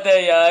 sorry about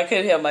that, y'all. I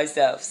couldn't help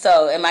myself.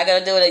 So, am I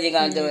gonna do it or you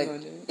gonna do it?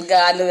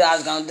 God, I knew I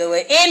was gonna do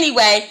it.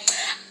 Anyway,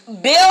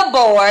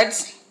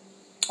 billboards,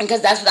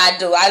 because that's what I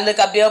do. I look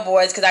up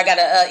billboards because I got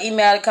an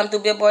email to come through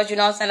billboards. You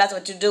know what I'm saying? That's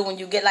what you do when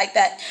you get like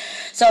that.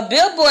 So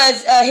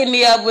billboards hit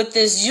me up with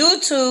this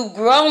YouTube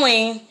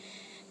growing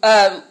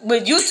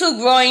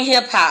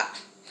hip hop.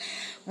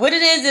 What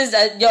it is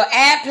your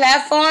ad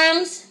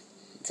platforms.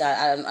 So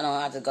I don't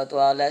have to go through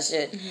all that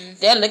shit. Mm-hmm.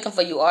 They're looking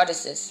for you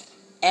artists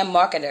and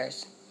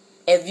marketers.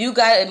 If you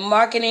got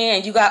marketing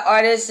and you got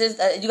artists,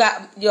 you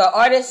got your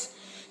artists.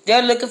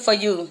 They're looking for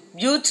you.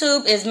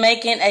 YouTube is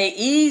making a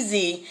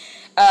easy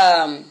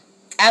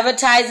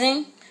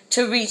advertising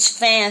to reach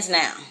fans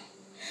now.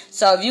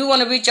 So if you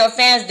want to reach your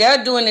fans,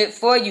 they're doing it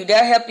for you.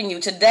 They're helping you.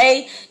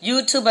 Today,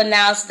 YouTube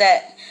announced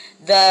that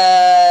the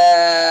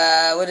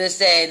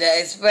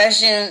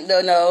expression,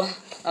 no,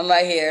 I'm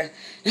right here.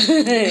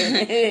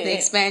 The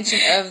expansion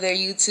of their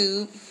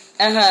YouTube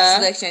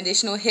selection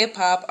additional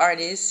hip-hop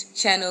artists,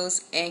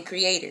 channels, and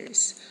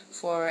creators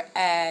for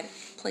ad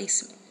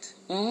placement.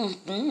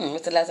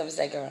 What's the last time I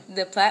say, girl?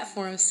 The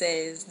platform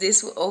says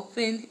this will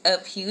open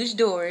up huge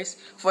doors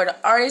for the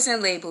artists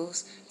and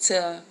labels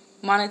to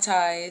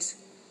monetize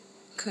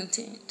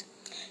content.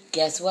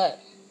 Guess what?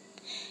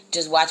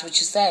 Just watch what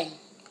you say,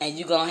 and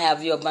you're going to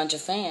have you a bunch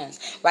of fans.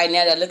 Right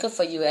now, they're looking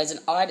for you as an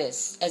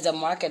artist, as a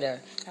marketer.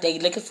 They're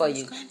looking for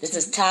you. This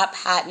is top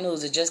hot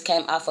news. It just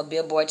came off of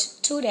Billboard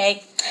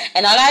today.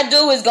 And all I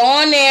do is go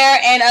on there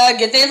and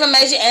get the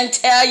information and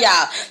tell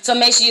y'all. So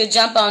make sure you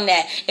jump on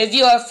that. If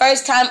you're a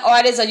first-time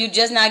artist or you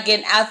just not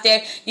getting out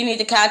there, you need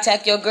to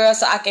contact your girl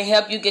so I can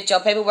help you get your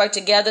paperwork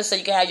together so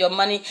you can have your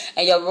money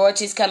and your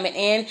royalties coming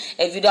in.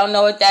 If you don't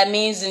know what that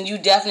means, then you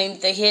definitely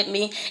need to hit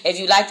me. If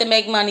you like to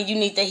make money, you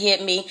need to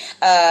hit me.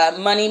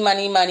 Money.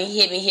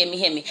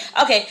 Hit me.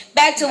 Okay,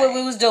 back to what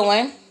we was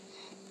doing.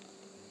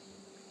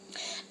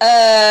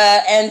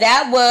 And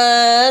that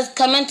was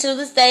coming to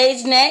the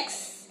stage next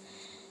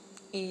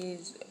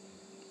is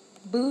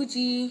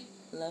Bougie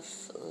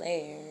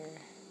LaFleur.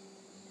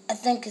 I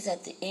think it's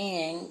at the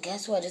end.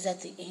 Guess what? It's at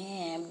the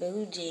end.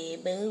 Bougie.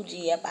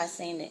 Yep, I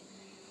seen it.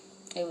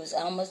 It was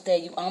almost there.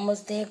 You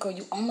almost there, girl.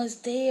 You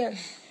almost there.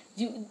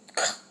 No,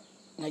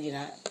 you're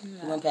not.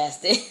 No. You went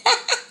past it.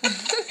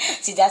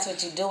 See, that's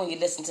what you do when you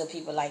listen to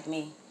people like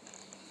me.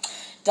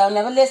 Don't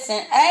never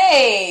listen.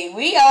 Hey,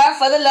 we are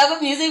For the Love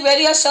of Music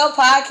Radio Show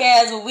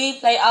podcast where we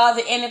play all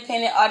the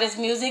independent artist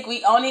music.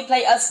 We only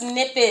play a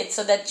snippet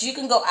so that you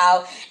can go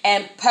out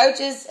and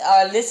purchase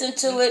or listen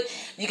to it.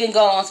 You can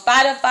go on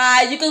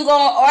Spotify. You can go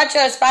on Archer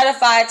or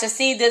Spotify to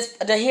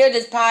hear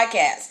this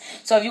podcast.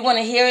 So if you want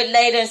to hear it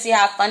later and see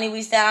how funny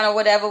we sound or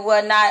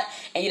whatnot,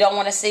 and you don't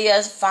want to see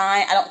us,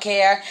 fine, I don't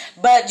care.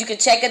 But you can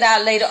check it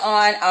out later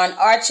on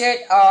Archer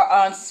or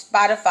on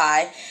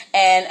Spotify.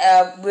 And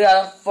we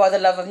are For the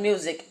Love of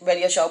Music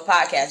Radio Show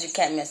podcast. You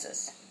can't miss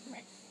us.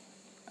 Right.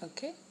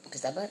 Okay.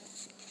 Kiss that butt.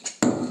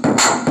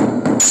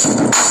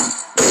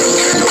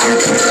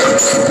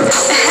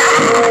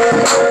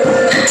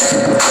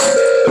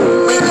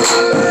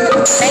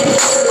 Make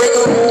it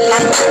wiggle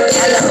like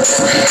hello.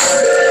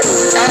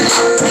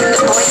 Make the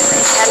boy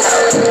say hello.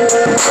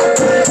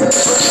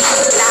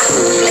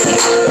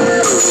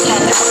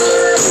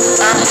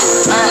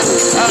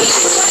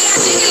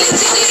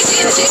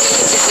 Hello.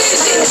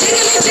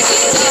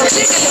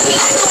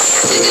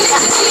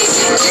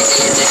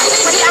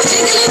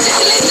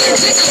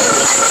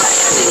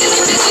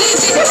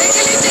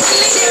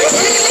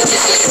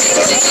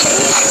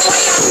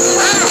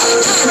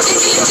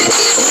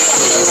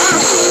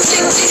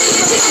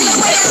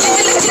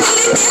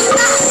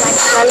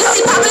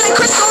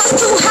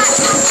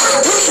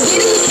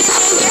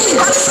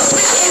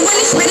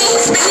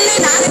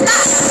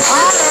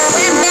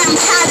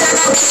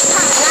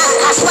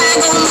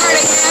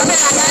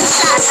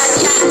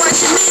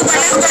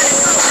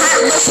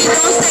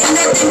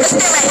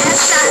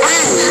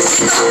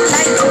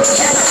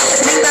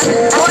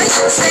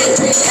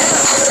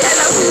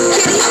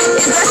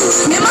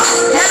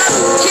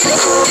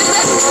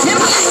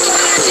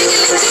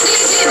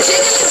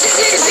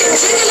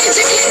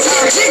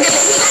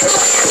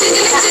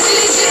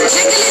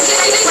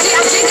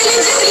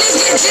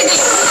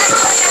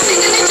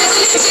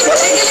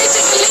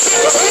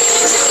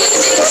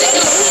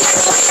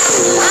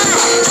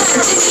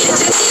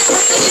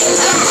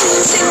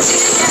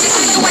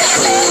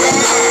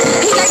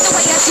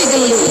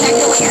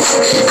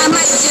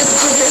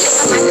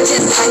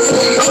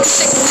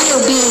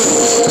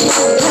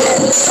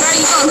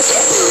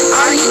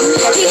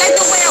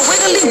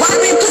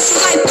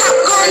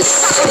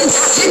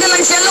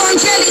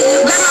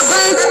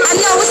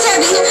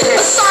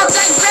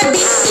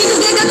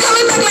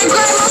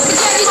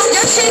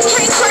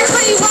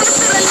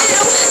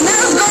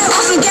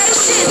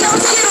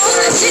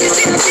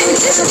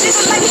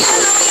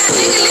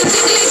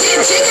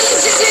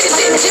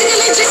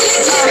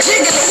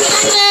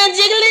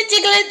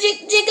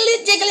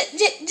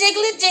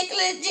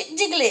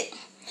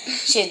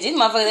 Shit, these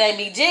motherfuckers ain't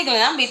be jiggling.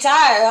 I'm be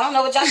tired. I don't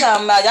know what y'all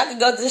talking about. Y'all can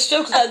go to the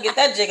strip club and get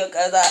that jiggle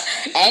because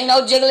ain't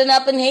no jiggling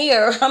up in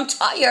here. I'm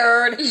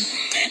tired.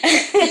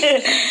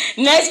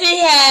 Next we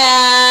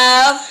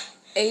have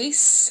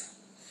Ace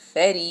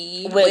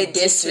Fetty with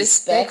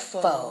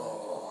Disrespectful.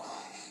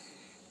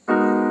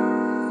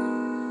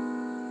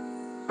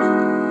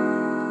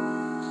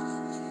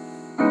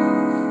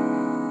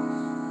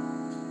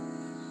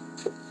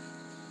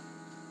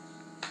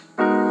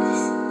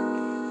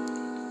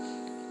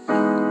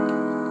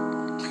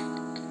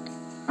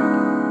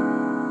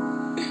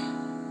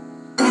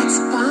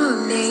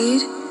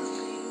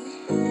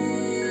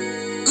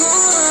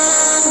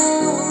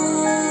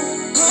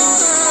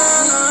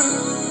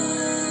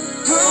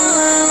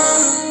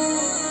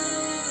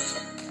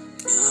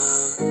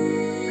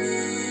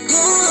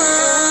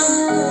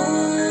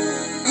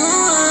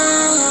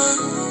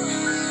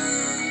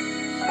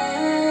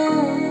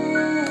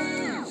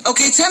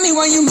 Okay, tell me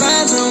why you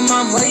mad, little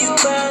mama.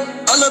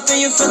 All up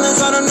in your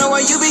feelings, I don't know why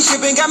you be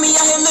tripping. Got me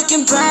out here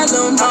looking bad,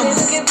 little mama.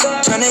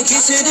 Tryna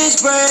get to this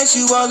bread,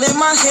 you all in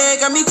my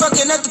head. Got me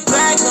fucking up the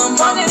bag, little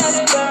mama.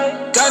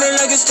 Got it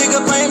like a stick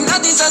up, I am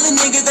not these other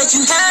niggas that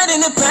you had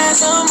in the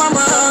past, little mama.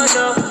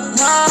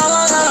 No.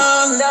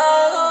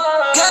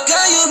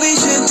 Girl, you be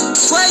tripping,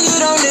 swear you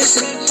don't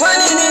listen.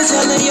 Running and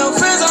telling your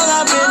friends all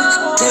I've been.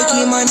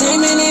 Taking my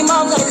name in their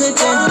mouth like a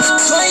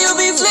dentist. Swear you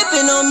be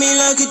flipping on me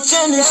like a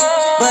genius.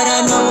 But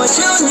I know what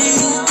you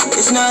need,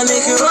 it's not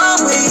liquor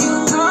or weed.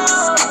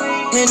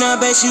 And I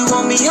bet you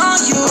want me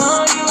on you,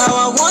 how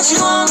I want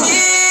you on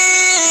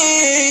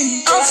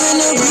me. I'm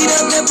finna beat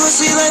up that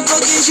pussy like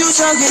fuck is you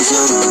talking to.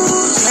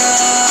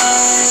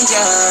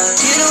 Yeah.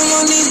 Get on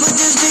your knees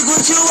with this dick,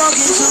 what you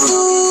walking to.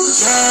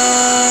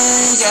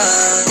 Yeah.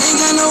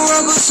 Ain't got no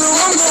rubber, so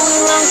I'm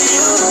going right with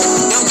you.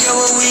 Don't care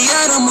where we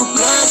at, I'ma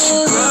blast you.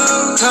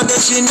 Talk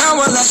that shit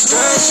now while I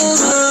stress you.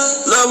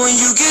 Love when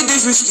you get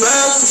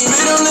disrespectful.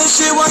 Spit on this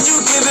shit while you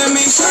giving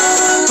me some.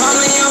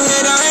 All in your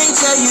head, I ain't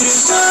tell you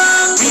this.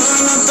 You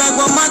in the back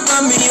while my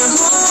thumb in your.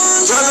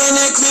 Dropping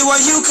that clip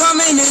while you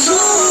coming in.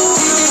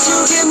 Think that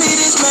you give me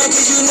this man,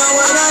 cause you know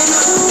what I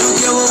know. Don't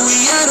care where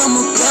we at,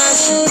 I'ma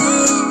blast you.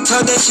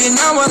 Talk that shit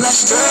now while I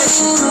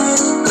stress you.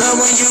 Love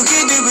when you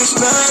get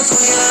disrespectful,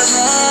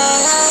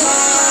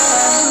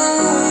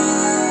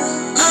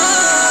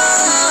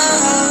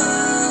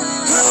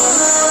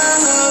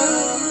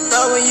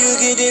 Love when you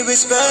get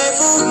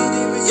disrespectful,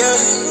 yeah.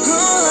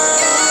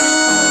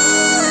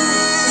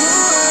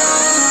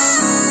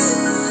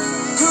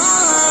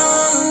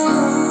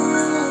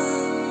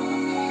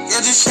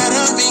 Just shut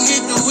up and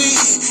get the weed.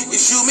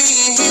 It's you, me,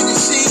 and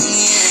Hennessy.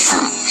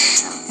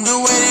 The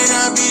way that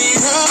I beat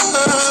it up,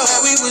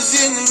 like we was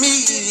in the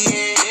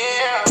meeting.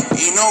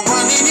 You know,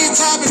 running and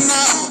topping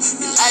out.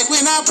 Like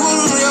when I pull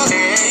on your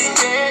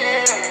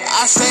head.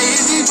 I say,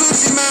 is he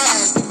pussy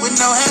mad? With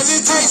no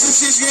hesitation,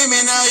 she's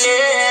screaming out,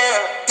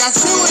 yeah. Got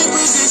you in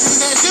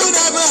positions that you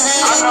never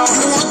had.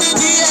 You want the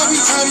D every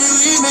time you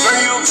leave me.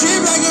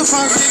 Trip like a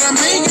faucet, I'm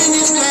making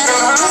this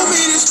flat. Told me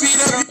to speed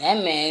up.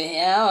 That man,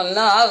 I don't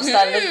know. I was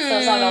starting to listen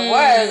to some of the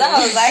words. I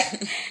was like,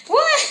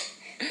 what?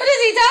 What is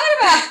he talking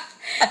about?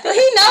 Do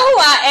he know who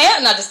I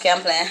am? No, just kidding,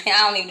 I'm playing.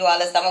 I don't even do all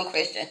this stuff. I'm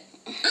Christian.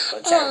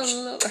 Go to church.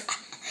 Oh,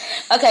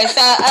 okay,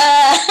 so,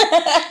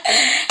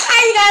 how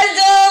you guys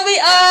doing? We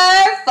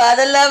are For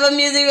the Love of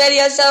Music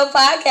Radio Show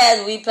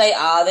podcast. We play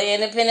all the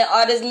independent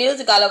artist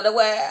music all over the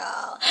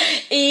world.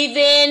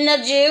 Even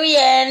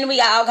Nigerian. We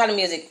got all kind of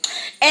music.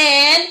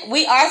 And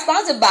we are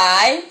sponsored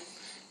by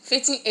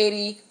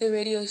 1580, the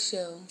radio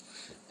show,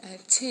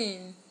 at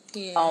 10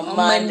 p.m. on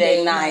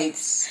Monday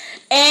nights.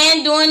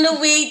 And during the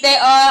week, they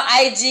are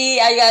IG.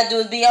 All you gotta do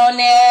is be on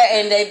there,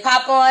 and they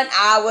pop on.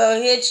 I will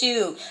hit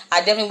you. I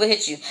definitely will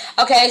hit you.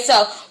 Okay,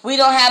 so we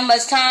don't have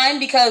much time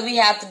because we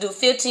have to do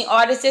 15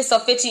 artists. So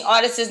 15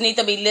 artists need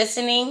to be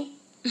listening.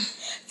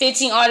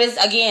 15 artists,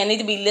 again, need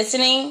to be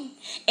listening.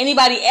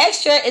 Anybody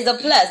extra is a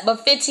plus,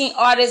 but 15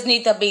 artists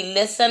need to be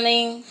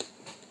listening.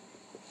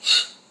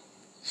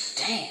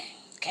 Damn.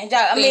 Can't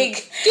y'all, I mean,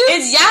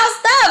 it's y'all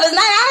stuff. It's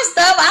not our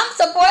stuff. I'm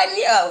supporting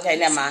you. Oh, okay,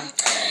 never mind.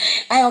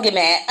 I don't get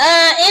mad.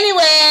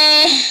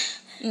 Anyway.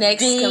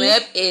 Next coming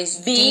up is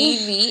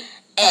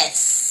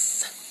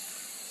DVS.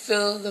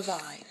 Feel the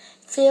vibe.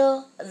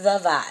 Feel the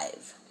vibe.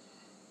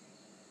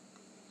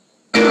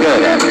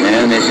 Good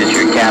afternoon, this is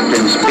your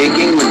captain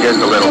speaking with just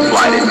a little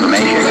flight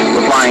information.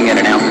 We're flying at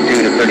an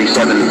altitude of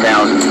 37,000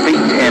 feet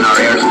and our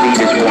airspeed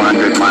is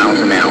 400 miles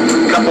an hour.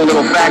 A couple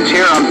little facts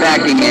here. I'm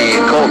packing a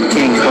Colt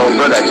King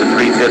Cobra, that's a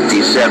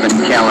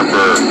 .357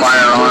 caliber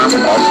firearm.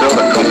 Also,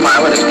 the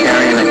co-pilot is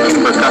carrying a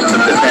Kimber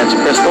Custom Defense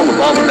pistol with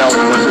all the bells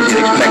and whistles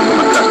you'd expect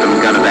from a custom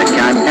gun of that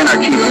kind. And our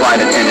chief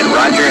flight attendant,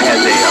 Roger,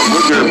 has a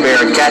Ruger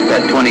Bearcat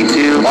at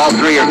 22. All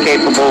three are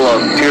capable of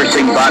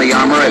piercing body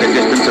armor at a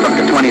distance of up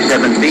to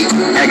 27 feet.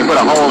 And I can put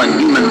a hole in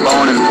human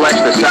bone and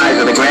flesh the size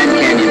of the Grand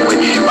Canyon,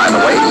 which, by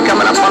the way, is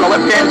coming up on the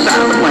left-hand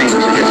side of the plane.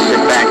 So just sit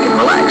back and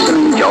relax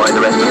and enjoy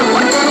the rest of the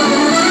flight.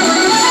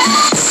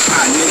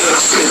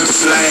 Spit the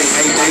flame,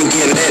 ain't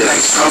getting lit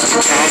like soft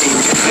cane.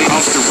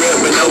 Off the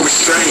rip with no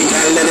restraint,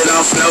 gotta let it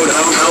off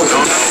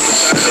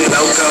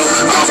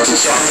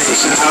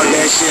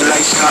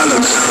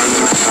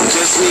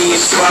me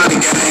and Sparta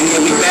gang, yeah,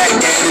 we back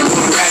at it,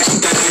 doing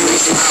ratchet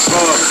things. My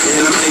fault,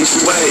 and I made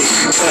you wait.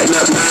 Cutting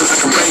up nine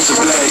like a razor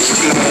blade. If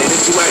you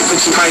ain't,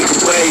 put your mic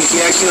away.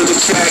 Yeah, I killed the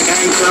track, I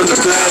ain't come to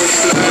play.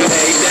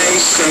 Hey, day,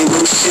 same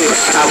new shit.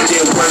 Out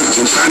there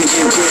working, trying to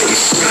get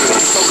rich.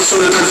 Focus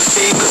on another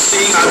thing,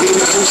 I'll be in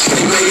the booth,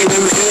 they making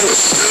them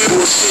hits.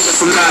 Bullshit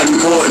if I'm not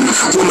important.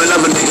 Woman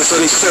love a nigga, so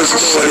they search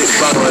for it.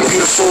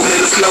 Beautiful,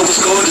 man, the flow is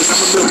gorgeous.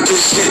 I'ma milk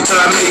this shit till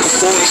I make a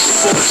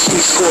fortune. She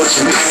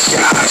scorching, ask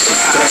your eyes.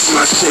 That's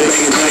my shit,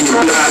 laying down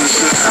your blood.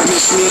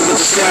 Miss me with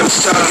the savage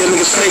talk, that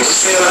niggas fake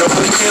as hell. I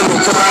put the camera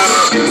proud.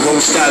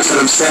 Won't stop till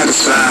I'm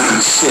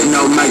satisfied. Shit,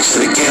 no mics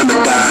till the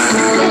camera die.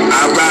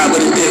 I ride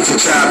with a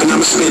different tribe, and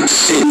I'ma spit the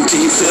shit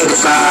until you feel the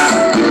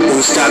vibe.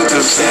 Won't stop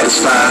till I'm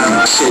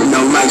satisfied. Shit,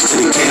 no mics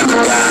till the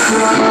camera die.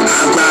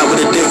 I ride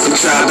with a different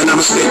tribe, and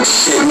I'ma spit the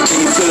shit until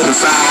you feel the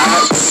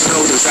vibe.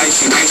 Shoulders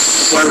icy,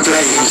 nice,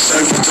 wordplay.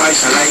 Surf it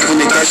twice, I like when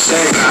they thirsty.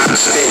 I'm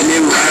spitting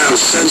it round,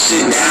 shut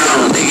shit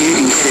down. Nigga, you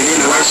can get it in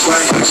the worst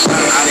way.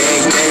 Out of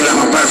 8 days like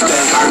my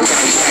birthday.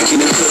 Yak in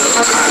the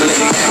cook, I let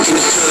it yak in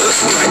the cook.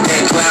 Like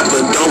that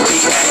clapper, don't be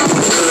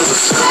acting the cook.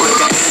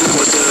 Like an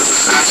animal does.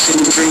 I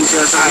shouldn't drink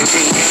cause I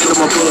can't handle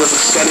my buzz.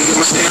 Gotta get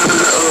my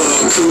stamina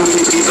up. Too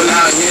many people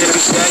out here be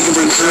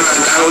staggering trying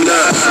to hold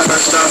up.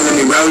 First off, let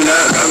me roll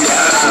up.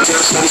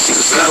 Tell Shorty she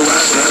can slow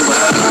up.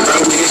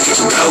 Bro, niggas get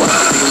you go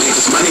up.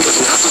 Niggas money, but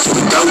you hustle till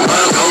we go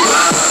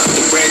up.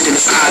 The bread then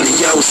it's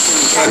adios.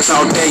 Cats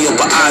all day up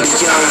a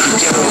audio.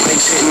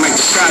 Makes hitting like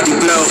the shoddy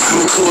blow.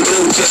 I'm a cool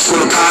dude, just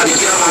wanna party,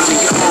 yo.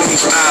 Your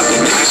homies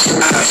vibing,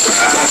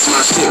 that's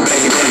my shit,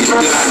 baby.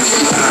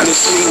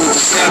 This me with the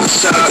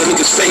savage talk. The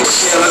niggas fake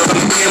shit, I put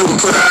the camera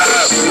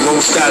proud.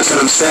 Won't stop till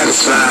I'm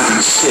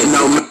satisfied. Shit,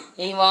 no.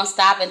 He won't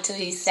stop until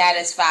he's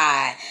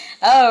satisfied.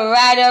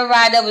 Alright.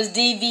 That was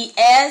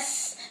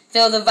DVS.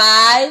 Feel the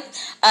vibe.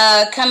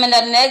 Coming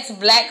up next,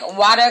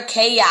 Blackwater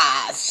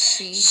Chaos.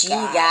 She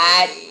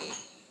got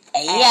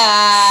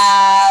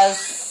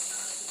Chaos.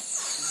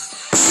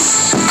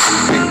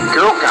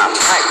 Girl got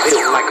tight,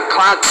 built like a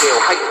Clydesdale.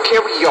 How you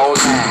carry all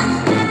that?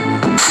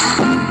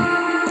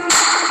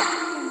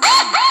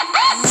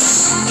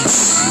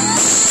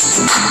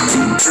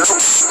 Girl,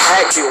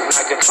 tight, built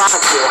like a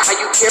Clydesdale. How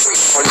you carry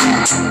all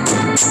that?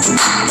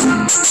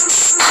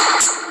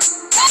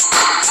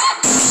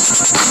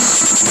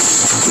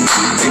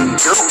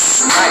 Girl,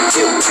 tight,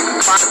 built like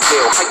a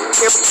Clydesdale. How you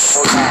carry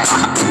all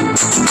that?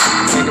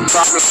 Nigga,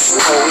 problem,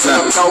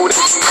 let them know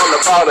that she all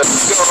about us.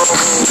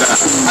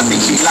 I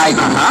think she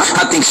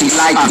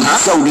like me.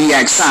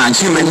 Zodiac sign,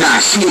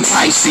 Gemini, she a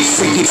Pisces.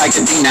 Freaky like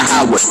Adina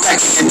Howard, back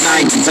in the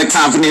 90s. Her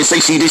confidence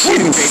say she the shit,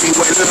 and baby,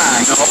 where's the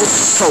line?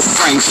 Cold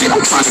frame shit,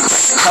 I'm trying to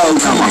crack the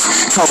code on it.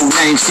 Code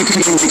name, she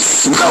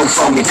communicates some low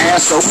for me.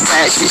 Ass so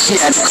fat,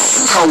 she had to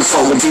call the code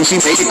for it. Then she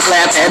made it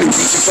clap, had to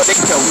reach it for they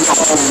don't know.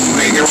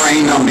 Make it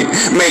rain on it,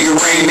 make it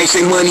rain. They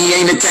say money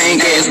ain't a thing,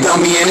 ass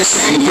dummy and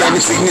insane.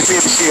 Brandon fitness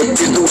leadership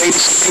is the way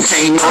that she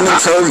maintain. On the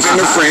curves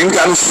and her friend,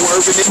 got him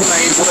swerving in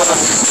lanes.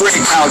 Brick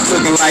house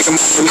looking like a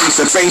Mona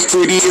Lisa. Face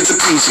pretty as a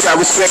piece. Got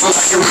respect like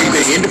a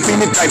Rita.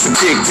 Independent type of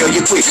chick. Tell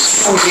you quick.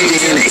 She don't need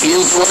it in the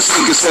heels or a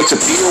sneaker. Such a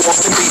deal off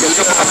the beat.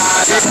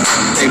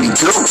 Baby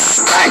girl,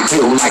 black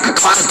girl like a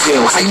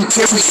Clydesdale. How you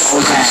carry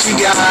all that? She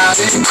got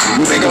it.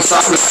 Make them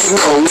stop like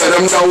whoa. Let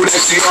them know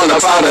that she all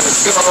about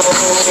us.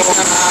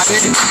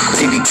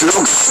 Baby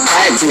girl,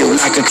 black girl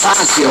like a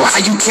Clydesdale. How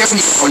you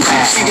carry all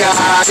that? She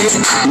got it.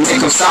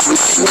 Make them stop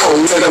like whoa.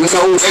 Let them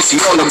know that she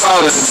all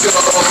about us.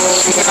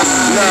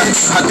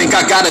 I think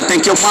I gotta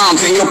thank your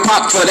moms and your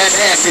pop for that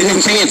ass and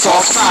them pants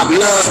off top.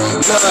 Love.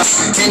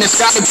 And it's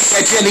gotta be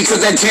that jelly,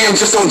 cause that jam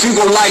just don't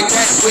jiggle like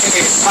that with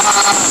it.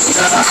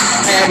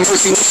 Have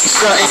mercy when she's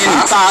strutting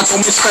and thighs on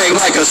this thing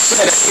like a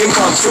setter. It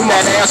comes from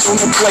that ass on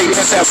the plate.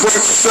 That's that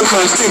breakfast for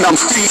lunch. Then I'm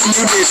feeding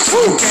you this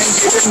too. Can't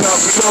get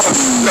enough.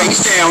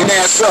 Face down,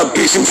 ass up,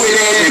 bitch, you with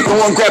it. Go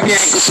and grab your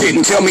ankle shit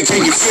and tell me,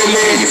 can you feel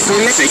it?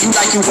 Say you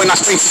like it when I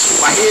straight to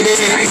I hit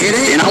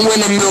it. And I'm in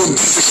the middle deep,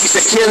 but she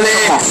said kill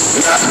it.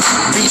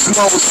 Beast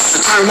mode,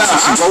 turn up.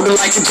 She rolling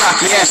like a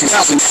jockey, ass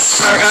bouncing,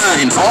 turn.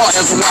 And all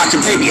ever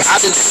watching, baby, how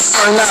did this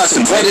turn us?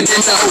 And wetter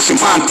than the ocean,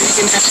 mom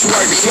thinking that she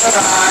worked it.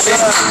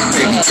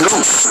 Baby girl,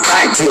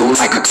 black girl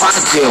like a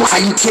Clydesdale. How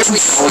you carry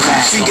all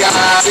that? She got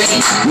it.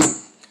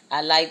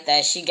 I like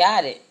that. She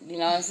got it. You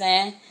know what I'm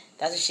saying?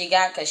 That's what she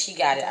got, because she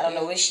got it. I don't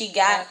know what she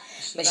got,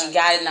 but she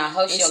got it, and I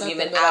hope she don't give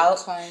it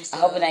out. I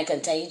hope it ain't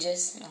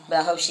contagious, but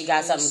I hope she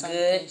got something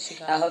good.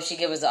 I hope she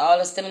give us all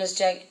the stimulus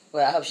check.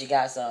 Well, I hope she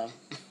got some.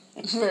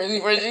 First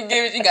you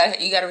give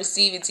it, you gotta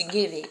receive it to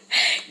give it.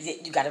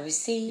 You gotta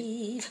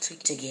receive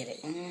to get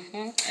it.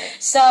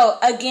 So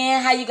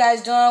again, how you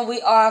guys doing?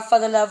 We are For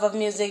the Love of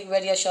Music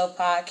Radio Show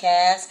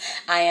Podcast.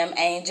 I am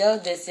Angel.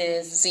 This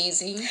is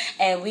ZZ,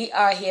 and we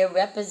are here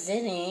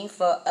representing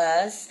for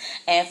us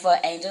and for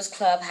Angels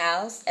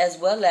Clubhouse, as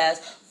well as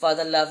For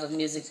the Love of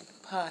Music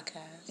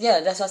Podcast. Yeah,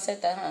 that's what I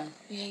said that, huh?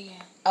 Yeah.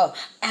 Oh,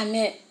 I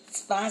meant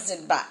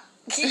sponsored by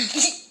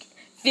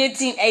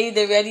 1580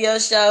 The Radio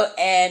Show,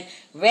 and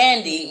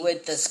Randy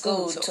with the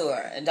school tour.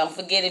 And don't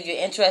forget, if you're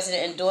interested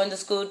in doing the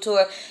school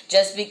tour,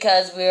 just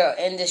because we're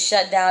in this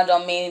shutdown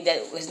don't mean that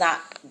it's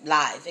not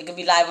live. It could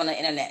be live on the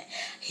internet.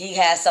 He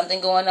has something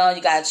going on.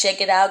 You got to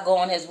check it out. Go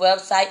on his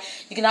website.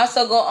 You can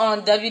also go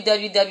on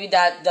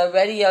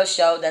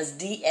www.theradioshow, that's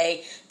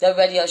D-A,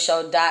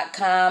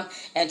 theradioshow.com,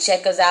 and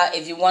check us out.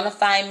 If you want to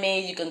find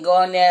me, you can go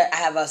on there. I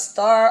have a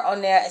star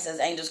on there. It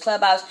says Angels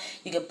Clubhouse.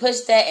 You can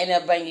push that, and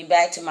it'll bring you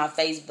back to my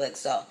Facebook.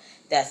 So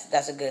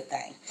that's a good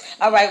thing.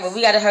 All right, well,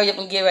 we got to hurry up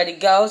and get ready to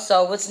go.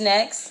 So what's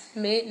next?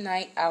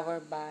 Midnight Hour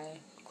by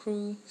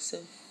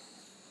Crucify.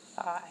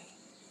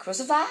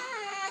 Crucify?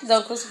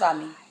 Don't crucify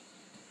me.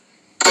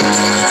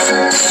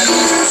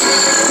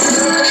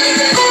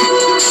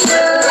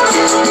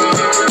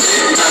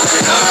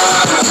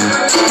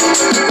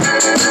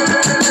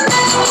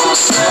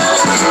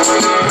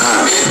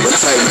 What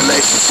type of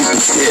relationship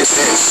is this?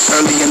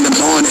 Early in the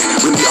morning,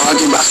 we be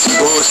arguing about some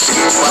bullshit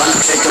while I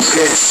take a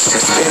piss.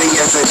 As petty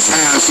as at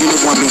times, you the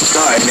one be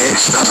starting it.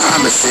 I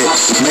promise it,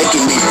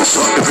 making me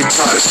resort to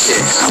retarded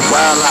shit. I'm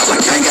wild out like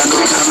I ain't got no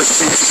common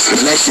sense.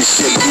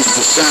 Relationship used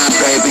to shine,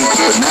 baby,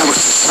 but now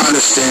it's just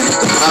understand.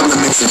 The problem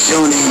is that you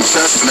don't even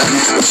trust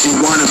nothing, but you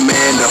want a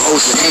man to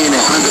hold your hand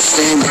and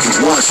understand if you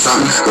want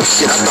something. But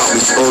shit, I thought we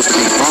supposed to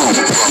be wrong.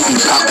 You be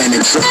pouting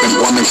and tripping,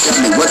 woman, tell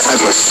me what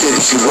type of shit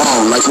is you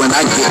on. Like when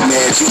I get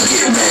mad, you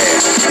get mad,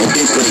 and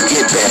then when it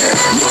get bad,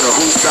 nigga,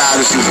 whose side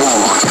is you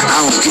on?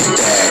 I don't get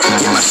that.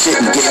 Get my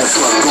shit and get the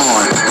fuck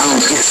on. I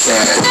don't get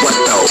sad. What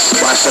though?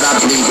 Why should I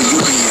believe when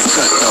you being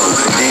cut though?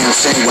 Damn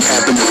shame what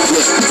happened to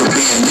Flip for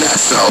being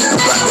nuts so.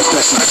 About to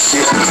touch my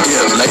shit and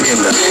dip late in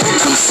the.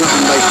 I'm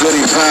something like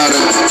goody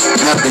powder.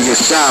 After your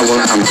shower,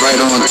 I'm right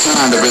on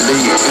time to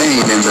relieve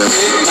pain in the.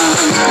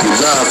 You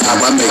love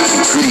how I make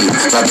you dream.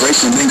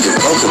 Vibration in your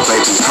vocal,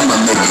 baby. I'ma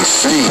make you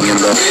sing in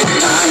the.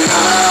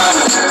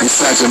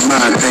 Inside your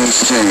mind, things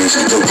change.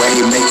 The way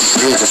you make you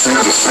feel just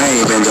ain't the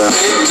same in the.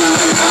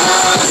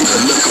 The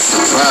look of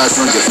surprise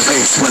on your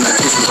face when I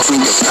kiss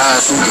between your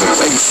thighs and your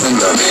waist and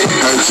the.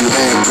 Heard you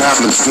had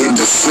problems getting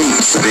to sleep,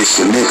 so this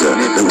your nigga.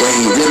 The way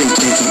he really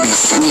think he be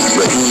sweet,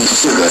 but he ain't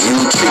sugar. He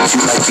don't treat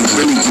you like you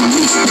really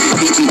unique.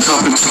 He be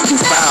talking to you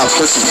foul,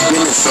 plus his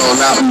business all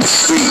out in the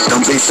street.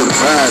 Don't be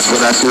surprised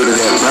what I do to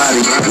that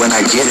body when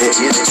I get it.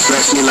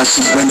 Scratch me like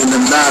she's winning the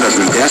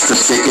lottery. That's the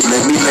ticket.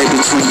 Let me lay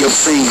between your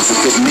scenes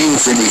if it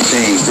means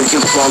anything. We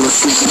can fall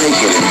asleep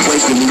naked and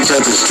wake in each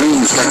other's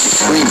dreams like you're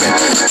screaming.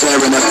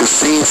 Tearing up the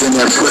scenes in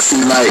that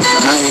pussy like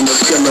I ain't a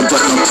killer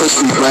but don't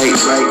push me right.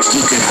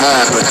 You can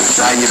hide but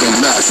desire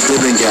and lust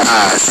still in your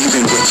eyes.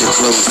 Even with your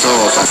clothes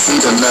off, I see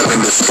the love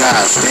in the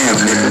skies. Damn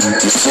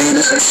nigga, you seen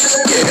her?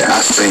 Yeah,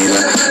 I seen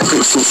her.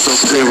 Pixels so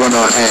clear on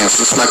her ass,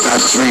 it's like I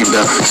dreamed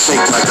her.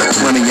 Shake like a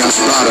 20-ounce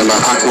bottle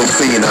of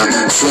Aquafina.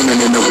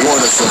 Swimming in the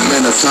water so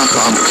Minnetonka,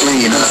 I'm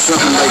cleaner.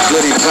 Something like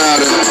goody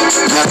powder.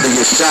 After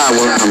your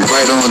shower, I'm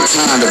right on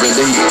time to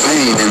relieve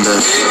pain in the.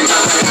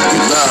 You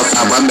love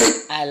how I make.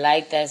 I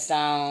like that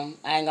song.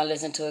 I ain't gonna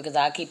listen to it because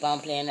I'll keep on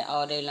playing it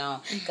all day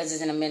long because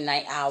it's in the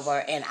midnight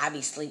hour and I be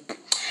asleep.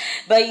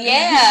 But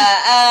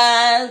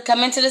yeah,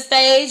 coming to the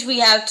stage, we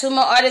have 2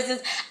 more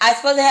artists. I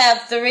supposed to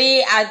have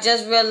 3. I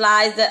just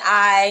realized that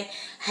I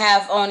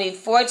have only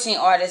 14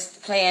 artists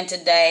playing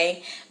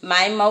today.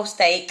 My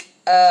mistake.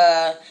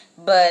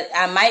 But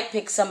I might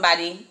pick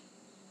somebody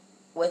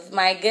with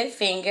my good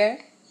finger,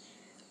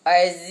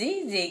 or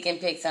ZZ can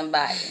pick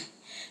somebody.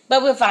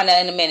 But we'll find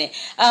out in a minute.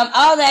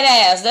 All that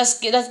ass. Let's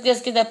get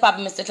that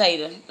poppin', Mr.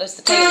 Taylor.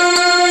 Mr. Taylor.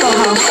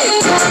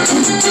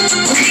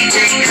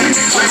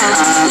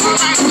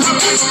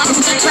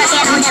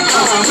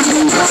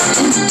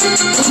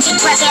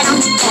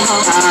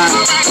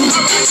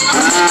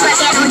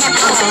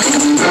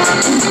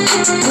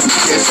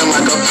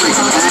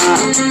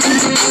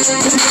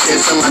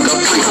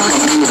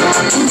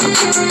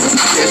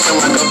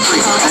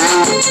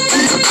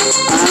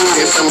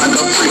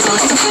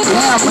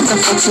 Damn, what the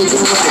fuck she do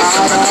with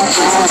all that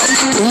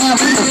ass? Damn,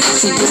 what the fuck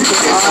she do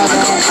with all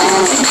that ass?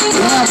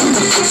 Damn, what the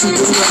fuck she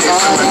do with all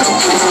that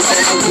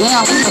ass?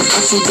 Damn, what the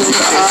fuck she do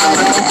with all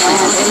that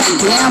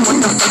ass? Damn, what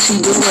the fuck she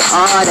do with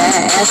all that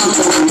ass? She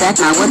going back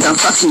now, what the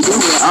fuck she do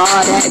with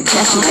all that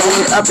cash? She got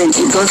it up and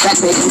it goes back,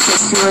 baby,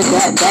 secure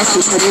that back.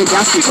 She put it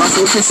down, she wants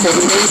it to say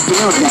they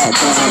feel that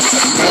bad.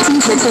 Baby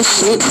with the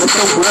shit, but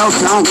the world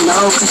don't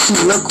know. Cause she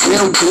look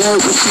real good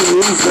when she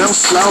move real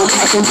slow.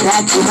 Acting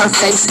back in her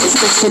face, it's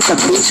the shit the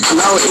bitch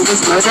glow. It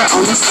was murder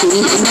on the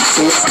scene in the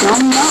fist.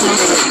 Don't know.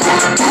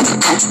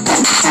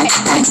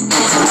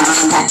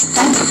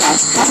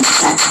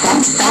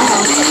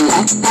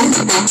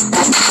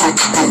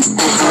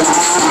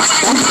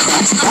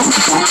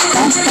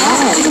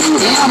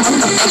 Damn, what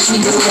the fuck she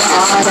do with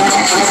all that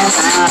ass?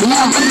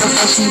 Damn, what the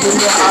fuck she do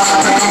with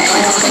all that ass?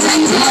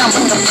 Damn,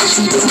 what the fuck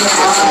she do with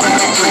all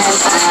that ass?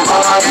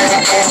 All that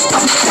ass,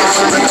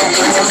 all that ass.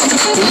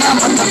 Damn,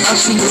 what the fuck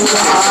she do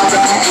with all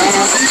that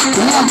ass?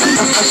 Damn, what the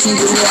fuck she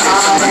do with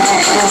all that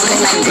ass?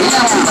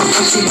 Damn, what the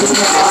fuck she do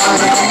with all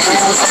that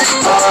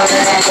ass? All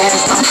that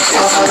ass,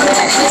 all that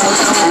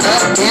ass.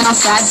 Up, down,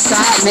 side to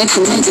side, make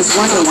the niggas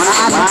wonder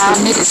why. The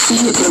niggas see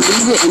it,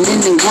 believe it, and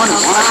then they wanna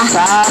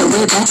fly. The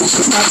way back and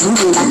she start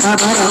moving like a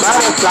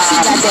butterfly.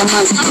 She got that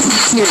money,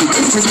 period.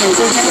 His name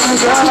is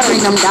She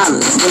bring them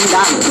dollars,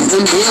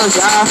 them bills,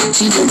 y'all.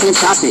 She living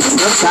chocolate,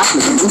 real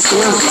chocolate, them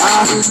skills,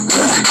 y'all.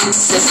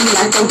 Says she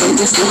like the way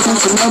this listen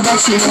to no back.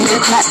 She made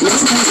it clap,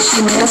 next thing she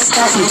made a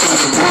stop. She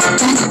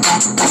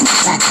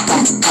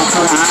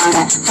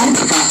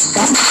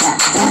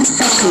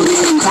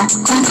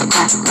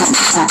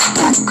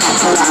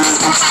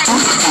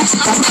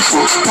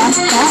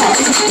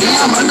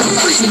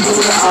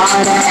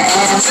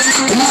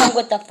said,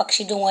 what the fuck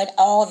she doing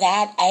all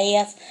that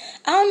ass?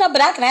 I don't know,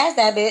 but I can ask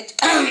that bitch.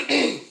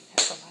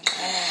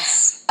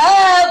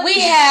 We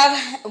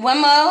have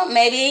one more,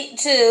 maybe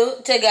two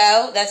to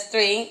go. That's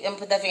three. And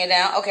put that finger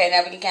down. Okay,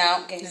 now we can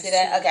count. Can you see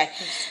that? Okay.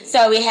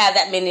 So we have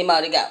that many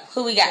more to go.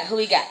 Who we got?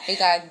 We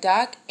got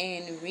Doc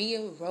and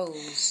Rhea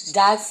Rose.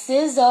 Doc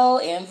Sizzle,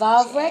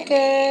 Involve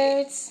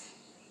Records.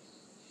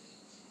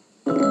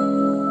 Had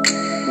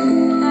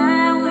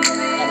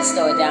to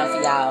slow it down for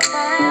y'all. I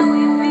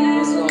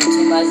was doing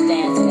too much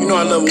dancing. You know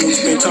I love when we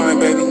spend time,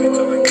 baby.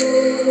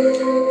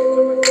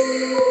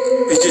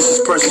 It's just as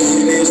personal as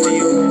it is to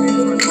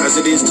you, as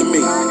it is to me.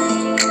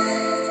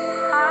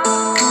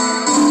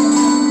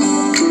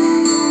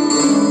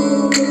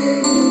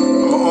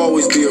 I'ma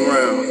always be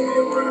around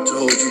to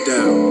hold you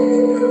down.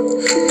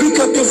 Pick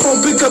up your phone,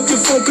 pick up your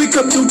phone, pick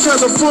up your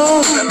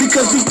telephone.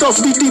 Because these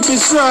thoughts be deep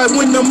inside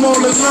when I'm all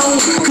alone.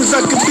 Cause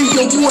I could be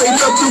your boy,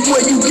 love the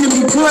way you give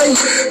me play.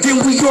 Then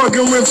we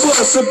arguing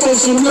fuss up on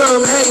some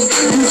love, hate.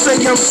 You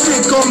say I'm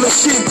sick, all the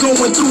shit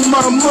going through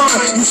my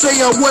mind. You say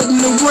I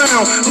wasn't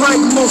around like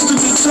most of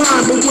the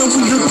time. But when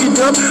we hook it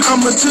up,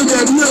 I'ma to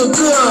that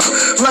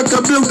nigga. Like I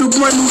built a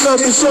brand new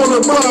love, it's all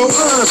about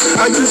us.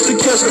 I used to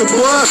catch the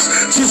bus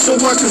just so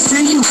I could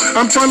see you.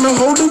 I'm trying to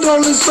hold it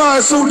all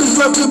inside so this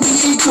love could be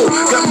equal.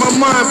 Got my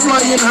mind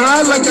flying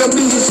high like I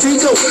be a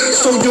seagull.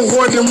 Stole your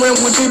heart and ran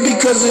with it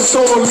because it's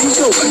all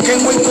legal.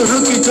 Can't wait to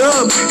hook it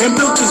up and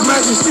build this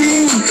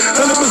majesty.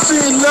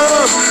 100%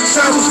 love,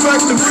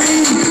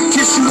 satisfactory.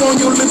 Kiss you on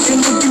your lips and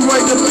look you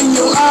right up in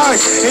your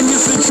eyes. And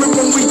it's a trip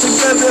when we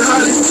together, how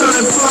this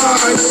time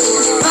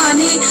flies.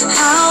 Funny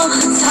how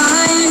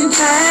time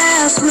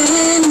passes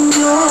when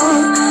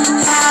you're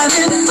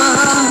having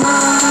fun.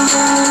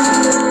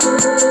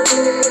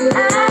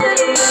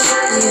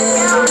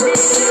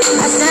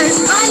 I said it's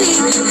funny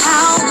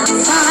how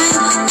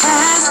time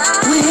passes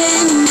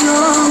when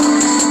you're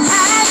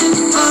having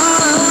fun.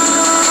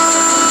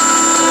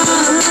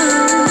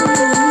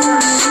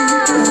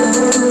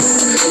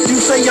 You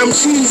say I'm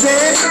cheesy,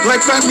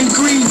 like Family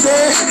Greasy.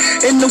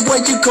 In the way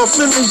you call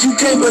feelings, you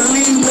can't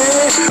believe me.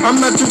 I'm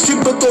not your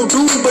typical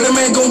dude, but a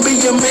man gon' be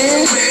a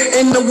man.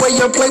 In the way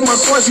I play my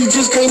cards, you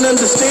just can't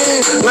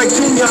understand. Like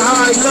junior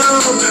high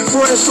love,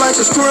 fresh like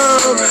a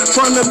scrub.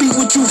 Trying to be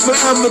with you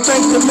forever,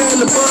 thank the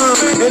man above.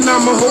 And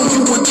I'ma hold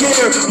you with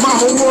care, my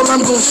whole world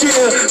I'm gon'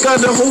 share.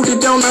 Gotta hold it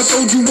down, I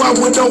told you I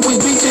would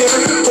always be there.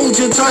 Hold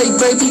you tight,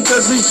 baby,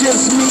 cause it's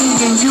just me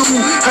and you.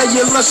 How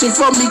you lusting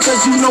for me,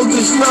 cause you know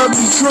this love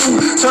be true.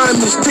 Time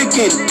is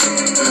ticking,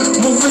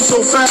 moving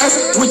so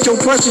fast with your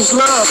precious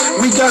love.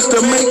 We got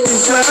to make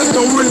this last.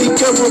 Don't really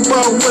care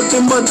about what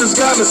them mothers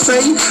gotta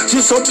say.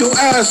 Just hope your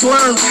ass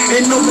learn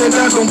and know that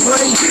I don't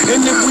play.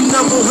 And if we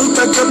never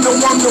hook, I just know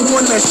I'm the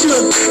one that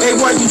should. Hey,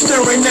 why you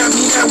staring at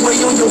me that way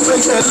on your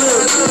face? That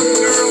look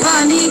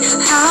funny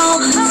how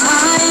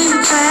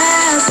time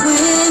passes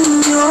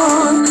when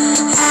you're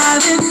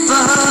having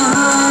fun.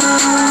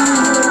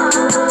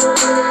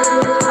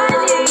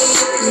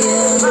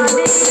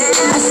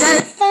 I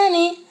said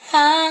funny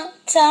how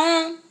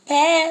time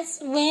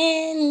passes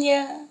when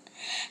you're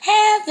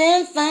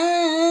having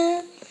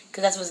fun.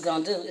 Cause that's what it's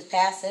gonna do. It's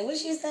pass it. What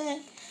she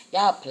saying?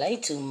 Y'all play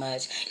too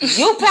much.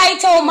 You play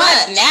too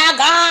much now,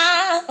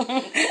 God.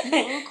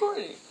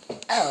 Recording.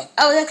 Oh,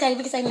 okay.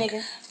 We can say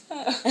nigga.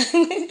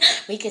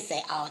 We can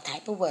say all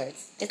type of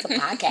words. It's a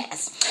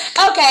podcast.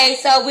 Okay,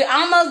 so we're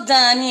almost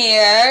done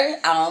here.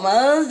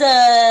 Almost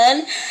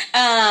done.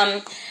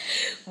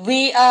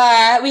 We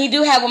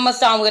do have one more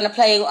song we're gonna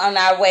play on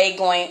our way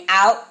going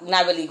out.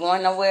 Not really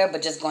going nowhere,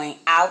 but just going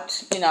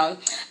out. You know.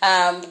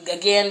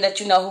 Again, let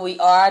you know who we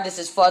are. This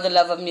is For the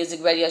Love of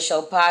Music Radio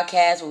Show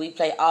podcast, where we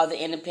play all the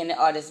independent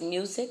artists'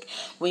 music.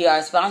 We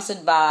are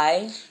sponsored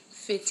by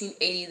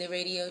 1580 The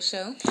Radio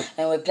Show.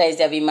 And it plays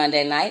every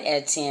Monday night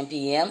at 10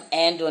 p.m.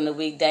 and during the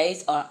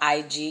weekdays on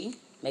IG.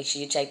 Make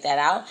sure you check that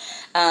out.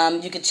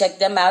 You can check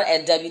them out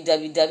at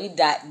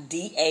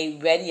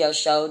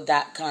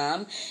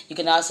www.daradioshow.com. You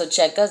can also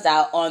check us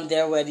out on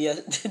their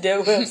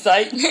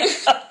website.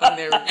 On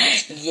their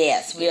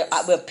Yes,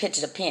 we'll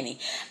pitch a penny.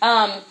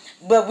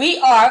 But we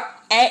are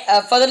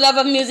For the Love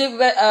of Music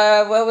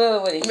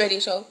Radio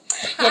Show.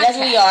 Yeah, that's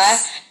what we are.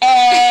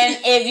 And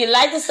if you'd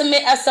like to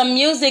submit us some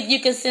music, you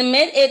can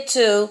submit it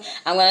to,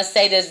 I'm going to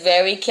say this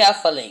very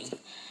carefully,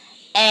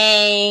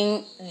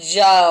 Angels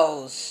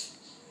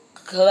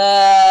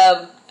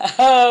Clubhouse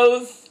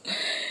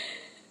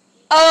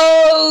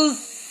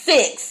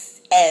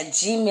 06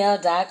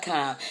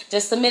 music@gmail.com.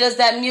 Just submit us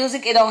that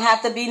music. It don't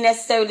have to be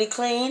necessarily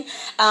clean.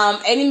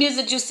 Any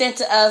music you send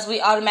to us,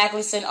 we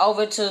automatically send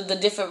over to the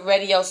different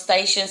radio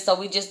stations, so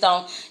we just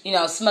don't,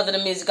 smother the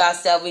music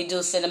ourselves. We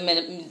do send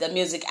the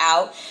music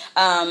out.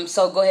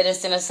 So go ahead and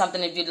send us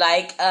something if you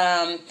like.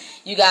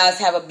 You guys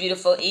have a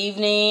beautiful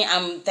evening.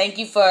 Thank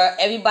you for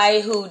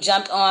everybody who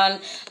jumped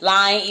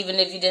online, even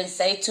if you didn't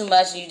say too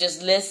much and you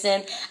just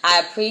listened. I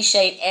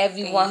appreciate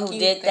everyone who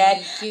did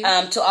that.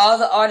 To all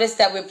the artists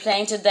that we're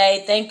playing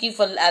today, thank you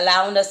for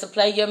allowing us to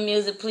play your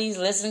music. Please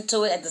listen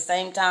to it at the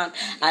same time.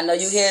 I know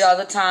you hear it all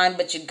the time,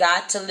 but you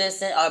got to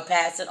listen or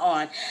pass it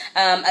on.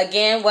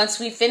 Again, once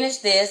we finish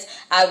this,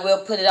 I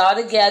will put it all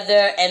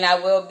together and I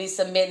will be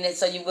submitting it,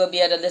 so you will be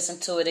able to listen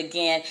to it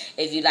again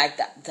if you like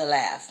to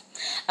laugh.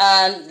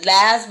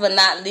 Last but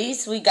not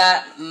least, we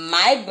got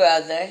my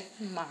brother,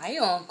 my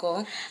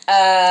uncle,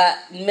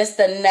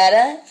 Mr.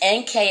 Netta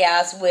and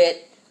Chaos with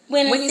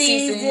Winning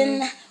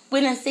Season.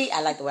 Winning Season.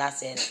 I like the way I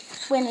said it.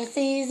 Winning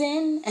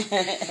Season.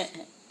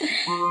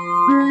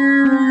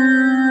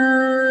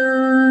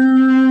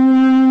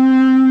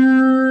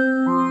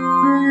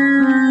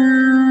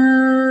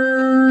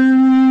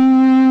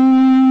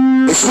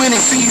 It's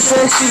winning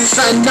season, see the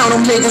sun on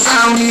them niggas,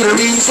 I don't need a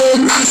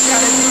reason.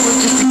 Gotta do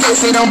it just in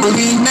case they don't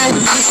believe me.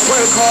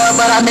 Work hard,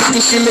 but I make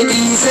this shit look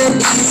easy.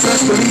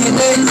 Just believe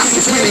me,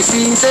 it's winning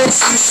season.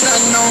 See the sun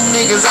on them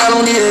niggas, I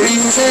don't need a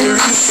reason.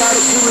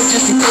 Gotta do it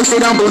just in case they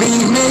don't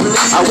believe me.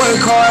 I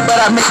work hard, but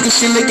I make this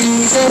shit look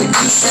easy.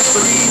 Just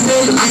believe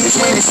me, it's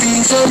winning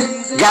season.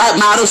 Got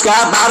models,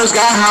 got bottles,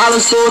 got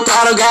hollers, full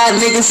throttle, got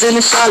niggas in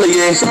the shallow,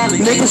 yeah.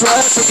 Niggas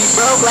love to be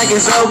broke like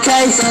it's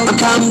okay. I'm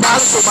counting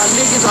dollars for my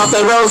niggas off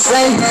the road,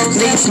 say.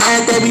 Niggas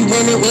mad that we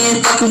winning, we ain't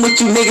fucking with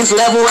you niggas.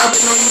 Level up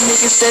and on you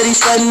niggas, steady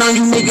stunting on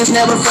you niggas.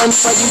 Never front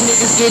for you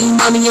niggas, getting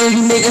money on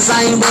you niggas.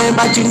 I ain't worrying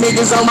about you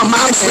niggas on my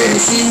mom's friend.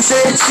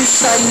 Season,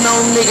 stunting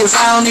on niggas,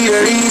 I don't need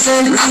a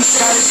reason.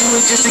 Gotta do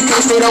it just in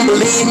case they don't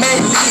believe me.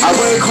 I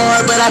work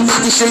hard, but I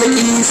make this shit look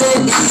easy.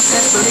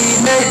 Just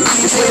believe me,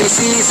 it's winning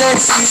season.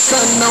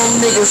 Stunting on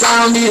niggas,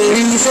 I don't need a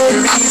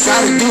reason.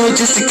 Gotta do it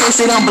just in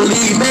case they don't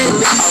believe me.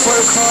 I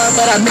work hard,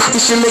 but I make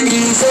this shit look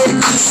easy.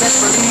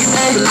 Just believe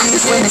me,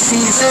 it's winning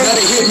season.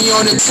 Better hit me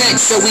on the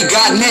text, so we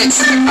got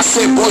next. I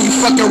said, boy, you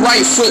fucking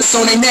right, foot's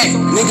on their neck.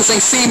 Niggas ain't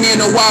seen me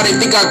in a while, they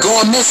think I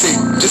gone missing.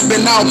 Just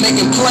been out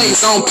making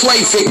plays, I don't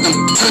play victim.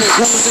 Turning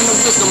wounds into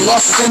wisdom,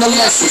 losses into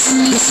lessons.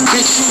 This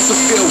bitch used to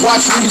feel,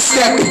 watch where you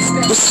stepping.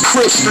 This is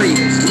Fifth Street,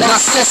 not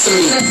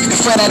Sesame. And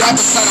for that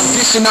appetite, I'm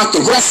dishing out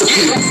the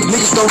recipe.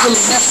 Niggas don't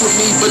really mess with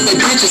me, but they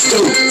bitches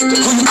do.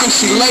 Who you think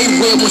she lay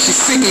with when she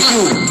sick of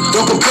you?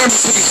 Don't compare me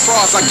to these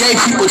frauds, I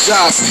gave people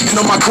jobs. And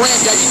on my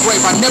granddaddy's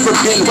grave, I never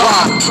been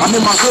robbed. I'm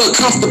in my hood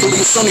comfortably,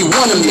 it's only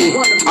one of me.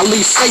 I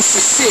leave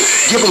faces sick,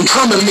 give them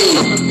drumming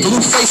me. Blue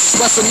faces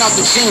busting out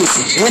the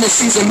jeans. Winning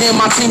season, me and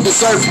my team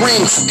deserve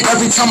rings.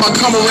 Every time I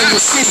come around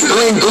your city,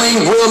 bling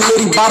bling, real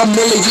litty, bottom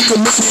milli. You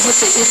can miss me with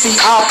the iffy,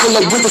 I'll pull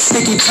up with a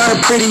sticky, turn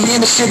pretty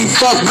in the shitty,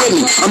 fuck with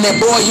me. I'm that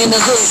boy in the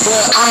hood,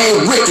 but I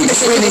ain't Ricky.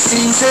 It's winning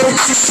season,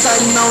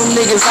 starting on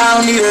niggas, I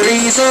don't need a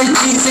reason.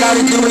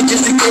 Gotta do it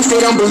just in case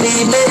they don't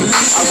believe me.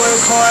 I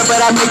work hard,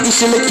 but I make this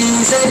shit look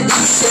easy.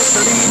 Just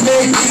believe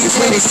me, it's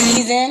winning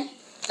season.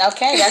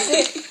 Okay, that's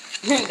it.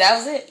 That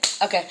was it.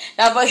 Okay.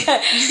 Now, but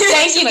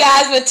thank you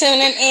guys for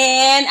tuning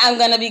in. I'm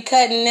gonna be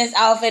cutting this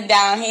off and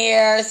down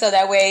here so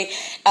that way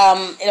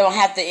it don't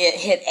have to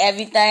hit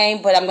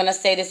everything. But I'm gonna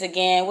say this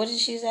again. What did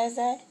she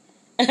say?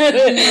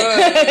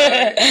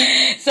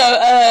 So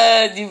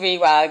you read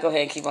while I go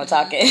ahead and keep on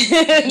talking.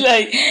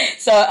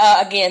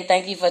 Again,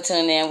 thank you for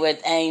tuning in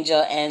with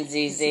Angel and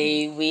ZZ.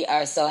 We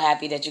are so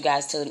happy that you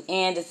guys tuned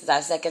in. This is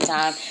our second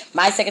time.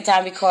 My second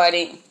time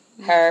recording.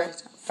 Her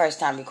first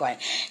time recording.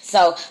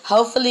 So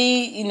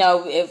hopefully,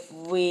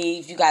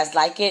 if you guys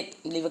like it,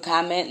 leave a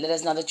comment. Let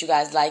us know that you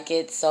guys like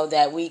it so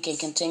that we can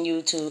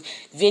continue to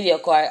video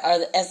record.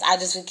 Or as I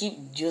just keep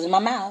using my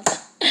mouth,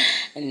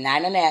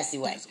 not in a nasty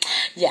way.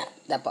 Yeah,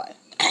 that part.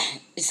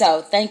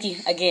 So thank you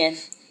again.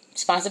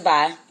 Sponsored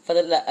by for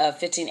the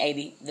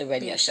 1580 the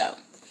radio show.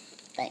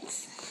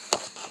 Thanks.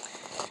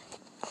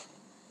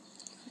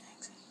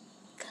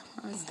 Come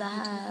on,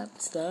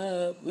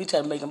 stop. We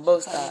try to make them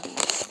both stop.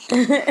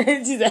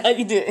 She said, how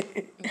you do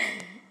it?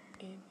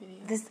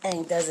 This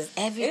thing does it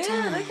every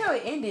time. Yeah, look how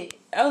it ended.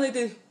 I only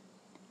do.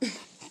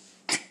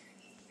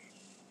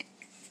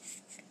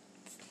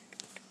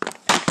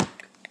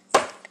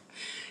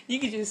 You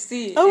can just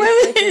see it. Oh,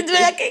 wait.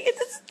 I can't get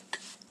this.